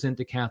represent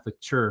the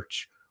Catholic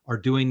Church are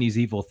doing these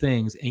evil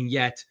things, and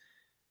yet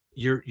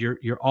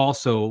you're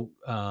also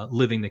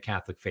living the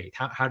Catholic faith?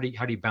 How do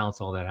you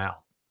balance all that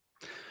out?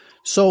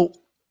 So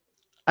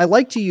I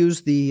like to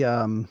use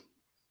an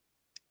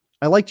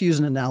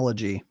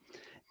analogy.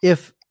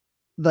 If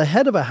the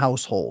head of a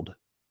household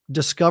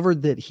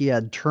discovered that he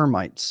had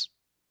termites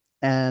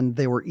and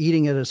they were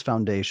eating at his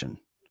foundation,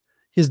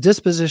 his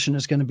disposition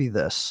is going to be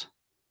this.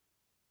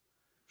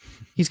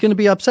 He's going to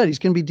be upset. He's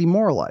going to be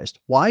demoralized.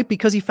 Why?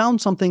 Because he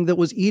found something that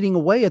was eating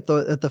away at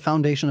the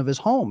foundation of his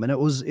home.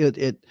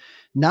 And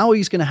now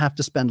he's going to have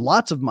to spend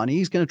lots of money.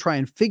 He's going to try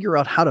and figure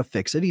out how to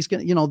fix it. He's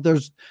going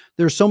to,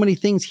 there's so many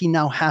things he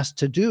now has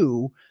to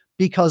do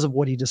because of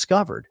what he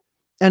discovered,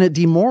 and it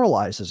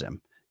demoralizes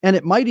him. And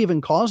it might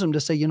even cause him to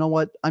say, you know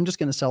what, I'm just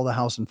going to sell the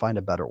house and find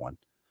a better one.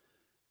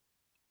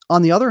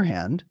 On the other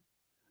hand,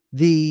 what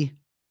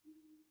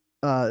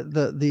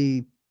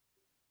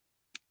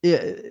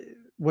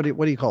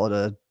do you call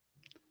it?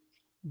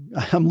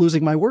 I'm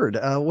losing my word.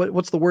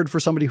 What's the word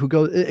for somebody who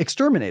goes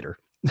exterminator?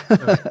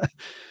 Right.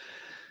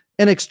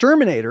 An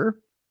exterminator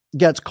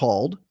gets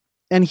called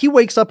and he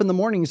wakes up in the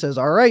morning and says,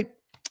 all right,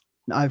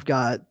 I've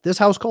got this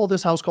house call,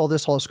 this house call,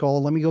 this house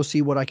call. Let me go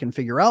see what I can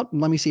figure out.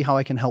 And let me see how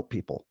I can help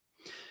people.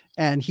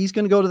 And he's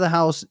going to go to the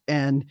house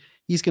and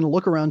he's going to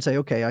look around and say,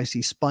 okay, I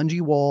see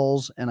spongy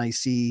walls and I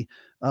see,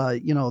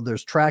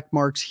 there's track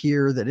marks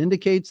here that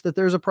indicates that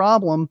there's a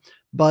problem,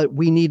 but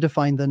we need to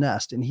find the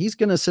nest. And he's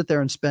going to sit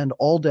there and spend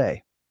all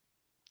day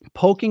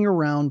poking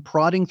around,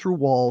 prodding through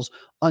walls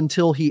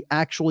until he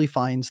actually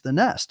finds the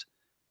nest.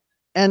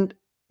 And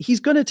he's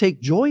going to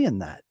take joy in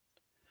that,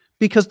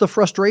 because the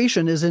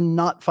frustration is in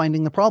not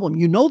finding the problem.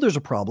 There's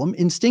a problem.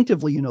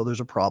 Instinctively, there's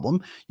a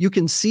problem. You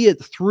can see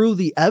it through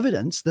the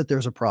evidence that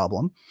there's a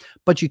problem,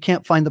 but you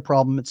can't find the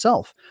problem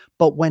itself.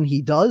 But when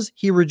he does,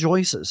 he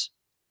rejoices.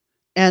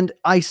 And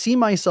I see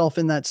myself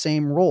in that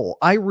same role.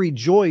 I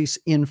rejoice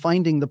in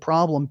finding the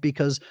problem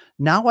because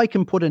now I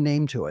can put a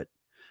name to it.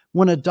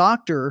 When a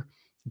doctor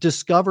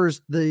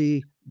discovers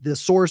the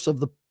source of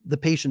the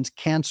patient's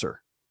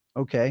cancer,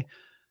 okay,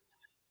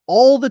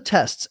 all the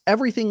tests,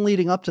 everything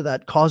leading up to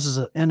that causes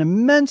an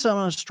immense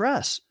amount of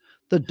stress.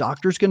 The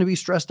doctor's going to be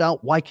stressed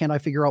out. Why can't I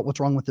figure out what's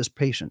wrong with this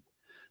patient?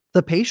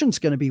 The patient's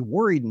going to be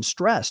worried and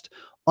stressed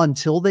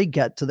until they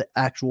get to the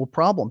actual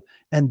problem.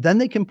 And then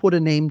they can put a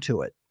name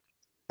to it.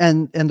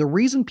 And the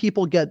reason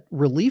people get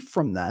relief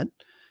from that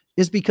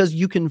is because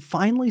you can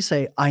finally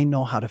say, I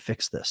know how to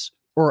fix this,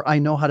 or I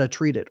know how to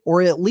treat it,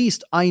 or at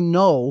least I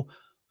know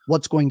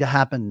what's going to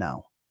happen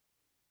now.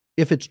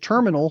 If it's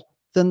terminal,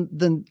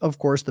 then of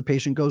course the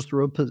patient goes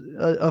through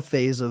a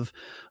phase of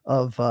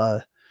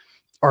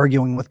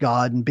arguing with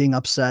God and being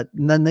upset.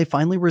 And then they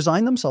finally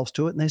resign themselves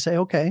to it. And they say,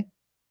 okay,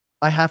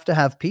 I have to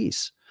have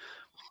peace.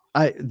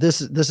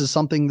 This is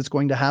something that's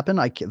going to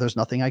happen. There's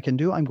nothing I can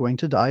do. I'm going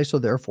to die. So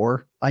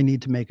therefore I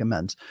need to make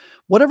amends,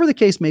 whatever the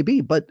case may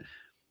be. But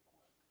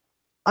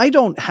I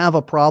don't have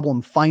a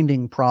problem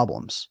finding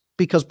problems,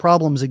 because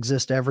problems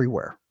exist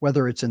everywhere,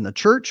 whether it's in the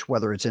church,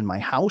 whether it's in my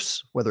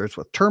house, whether it's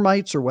with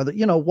termites, or whether,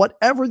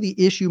 whatever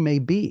the issue may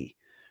be,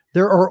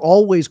 there are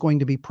always going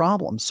to be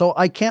problems. So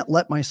I can't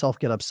let myself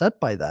get upset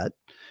by that.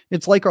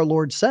 It's like our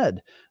Lord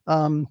said,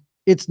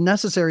 it's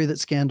necessary that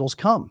scandals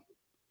come,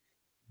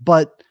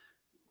 but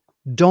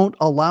don't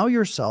allow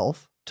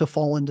yourself to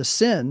fall into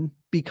sin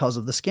because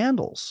of the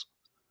scandals.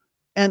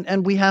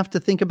 And we have to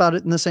think about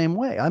it in the same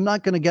way. I'm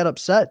not going to get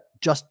upset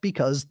just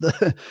because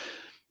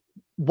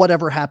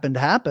whatever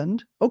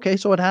happened. Okay,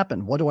 so it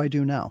happened. What do I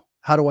do now?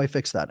 How do I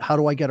fix that? How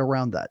do I get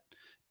around that?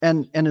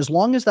 And as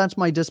long as that's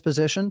my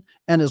disposition,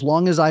 and as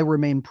long as I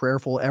remain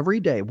prayerful every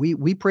day,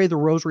 we pray the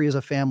rosary as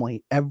a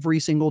family every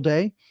single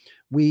day.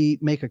 We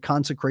make a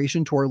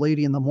consecration to Our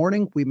Lady in the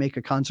morning. We make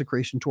a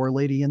consecration to Our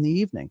Lady in the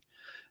evening.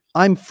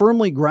 I'm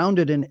firmly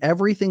grounded in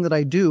everything that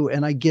I do,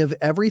 and I give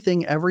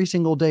everything every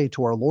single day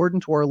to our Lord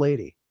and to Our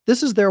Lady.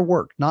 This is their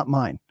work, not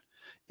mine.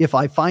 If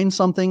I find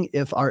something,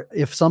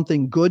 if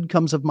something good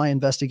comes of my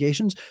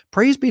investigations,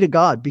 praise be to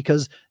God,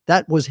 because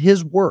that was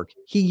His work.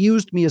 He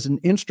used me as an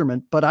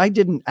instrument, but I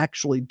didn't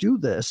actually do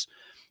this.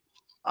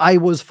 I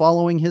was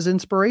following His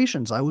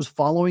inspirations. I was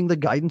following the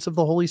guidance of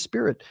the Holy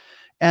Spirit,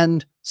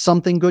 and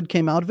something good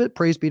came out of it.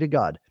 Praise be to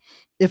God.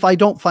 If I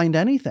don't find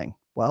anything,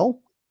 well,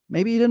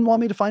 maybe He didn't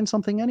want me to find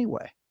something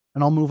anyway,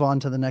 and I'll move on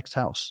to the next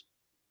house.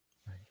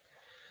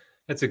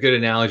 That's a good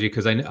analogy,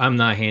 because I'm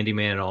not a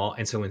handyman at all.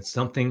 And so when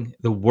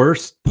the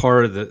worst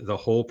part of the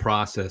whole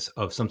process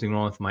of something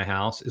wrong with my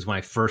house is when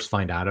I first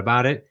find out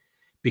about it,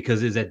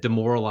 because is that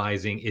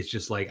demoralizing. It's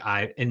just like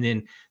and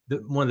then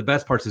one of the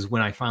best parts is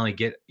when I finally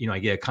get, I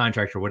get a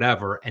contract or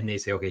whatever, and they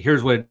say, okay,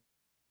 here's what it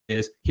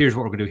is, here's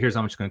what we're gonna do, here's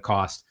how much it's gonna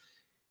cost.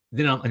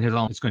 Then and here's how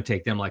long it's gonna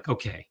take. Them like,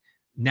 okay,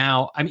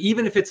 now, I mean,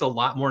 even if it's a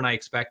lot more than I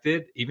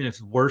expected, even if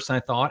it's worse than I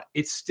thought,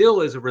 it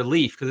still is a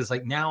relief, because it's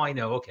like, now I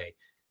know, okay,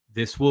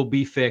 this will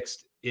be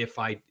fixed if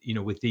I,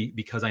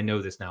 because I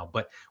know this now.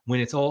 But when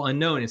it's all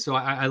unknown, and so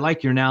I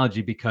like your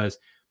analogy, because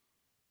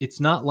it's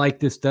not like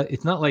this.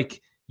 It's not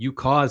like you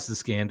caused the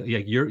scandal. Yeah,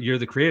 you're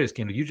the creator of the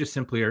scandal. You just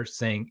simply are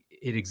saying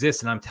it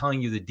exists, and I'm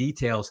telling you the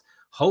details.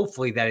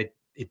 Hopefully that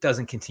it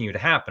doesn't continue to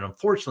happen.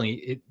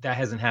 Unfortunately, that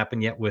hasn't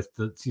happened yet with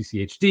the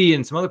CCHD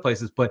and some other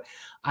places. But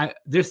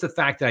there's the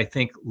fact that I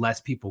think less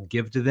people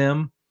give to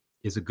them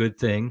is a good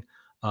thing.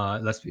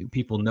 Less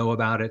people know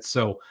about it.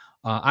 So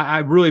I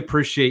really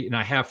appreciate, and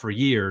I have for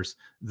years,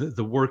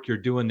 the work you're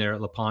doing there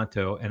at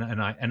Lepanto,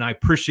 and I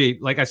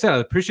appreciate, like I said, I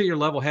appreciate your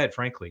level head,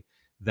 frankly.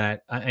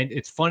 That and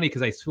it's funny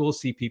because I still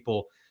see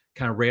people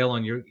kind of rail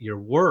on your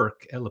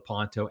work at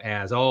Lepanto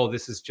as, oh,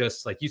 this is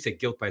just, like you said,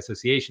 guilt by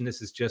association.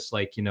 This is just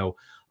like,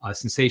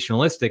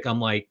 sensationalistic.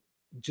 I'm like,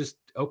 just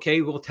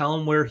okay, well, tell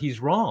him where he's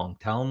wrong.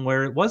 Tell him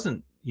where it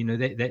wasn't,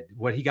 that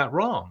what he got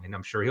wrong, and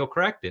I'm sure he'll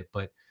correct it.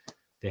 But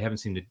they haven't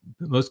seemed to.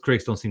 Most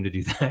critics don't seem to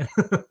do that.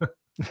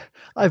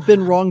 I've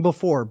been wrong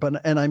before,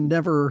 and I'm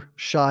never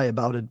shy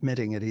about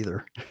admitting it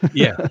either.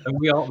 Yeah, and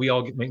we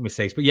all make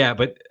mistakes,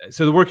 but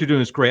so the work you're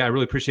doing is great. I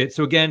really appreciate it.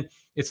 So again,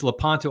 it's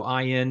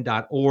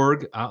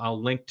lepantoin.org.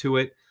 I'll link to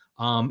it.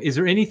 Is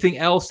there anything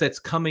else that's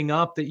coming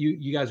up that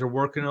you guys are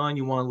working on,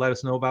 you want to let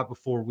us know about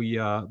before we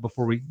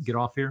get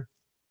off here?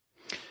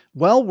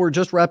 Well, we're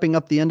just wrapping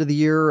up the end of the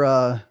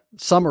year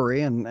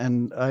summary,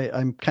 and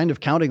I'm kind of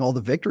counting all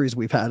the victories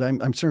we've had.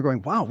 I'm sort of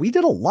going, wow, we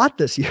did a lot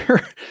this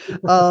year.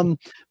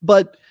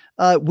 But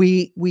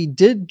we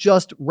did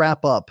just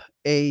wrap up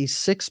a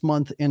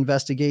 6-month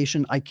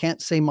investigation. I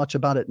can't say much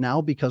about it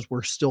now because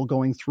we're still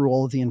going through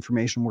all of the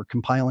information. We're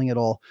compiling it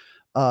all.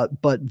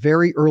 But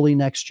very early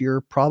next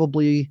year,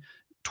 probably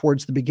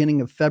towards the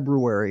beginning of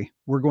February,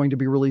 we're going to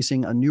be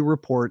releasing a new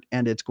report,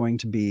 and it's going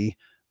to be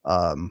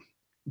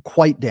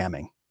quite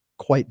damning.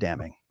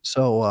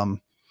 So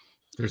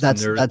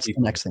that's the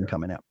next thing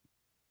coming up.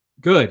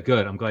 Good.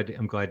 I'm glad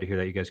to hear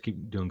that. You guys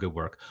keep doing good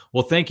work.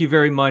 Well, thank you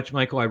very much,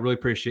 Michael. I really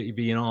appreciate you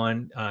being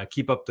on.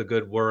 Keep up the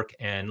good work.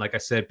 And like I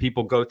said,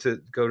 people go to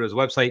his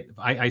website.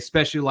 I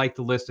especially like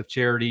the list of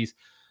charities,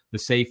 the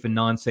safe and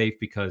non-safe,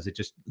 because it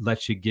just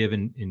lets you give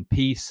in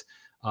peace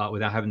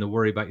without having to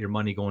worry about your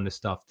money going to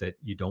stuff that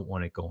you don't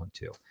want it going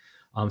to.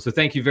 So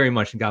thank you very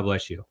much, and God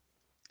bless you.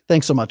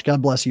 Thanks so much.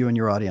 God bless you and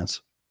your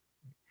audience.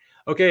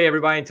 Okay,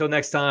 everybody, until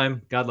next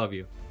time, God love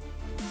you.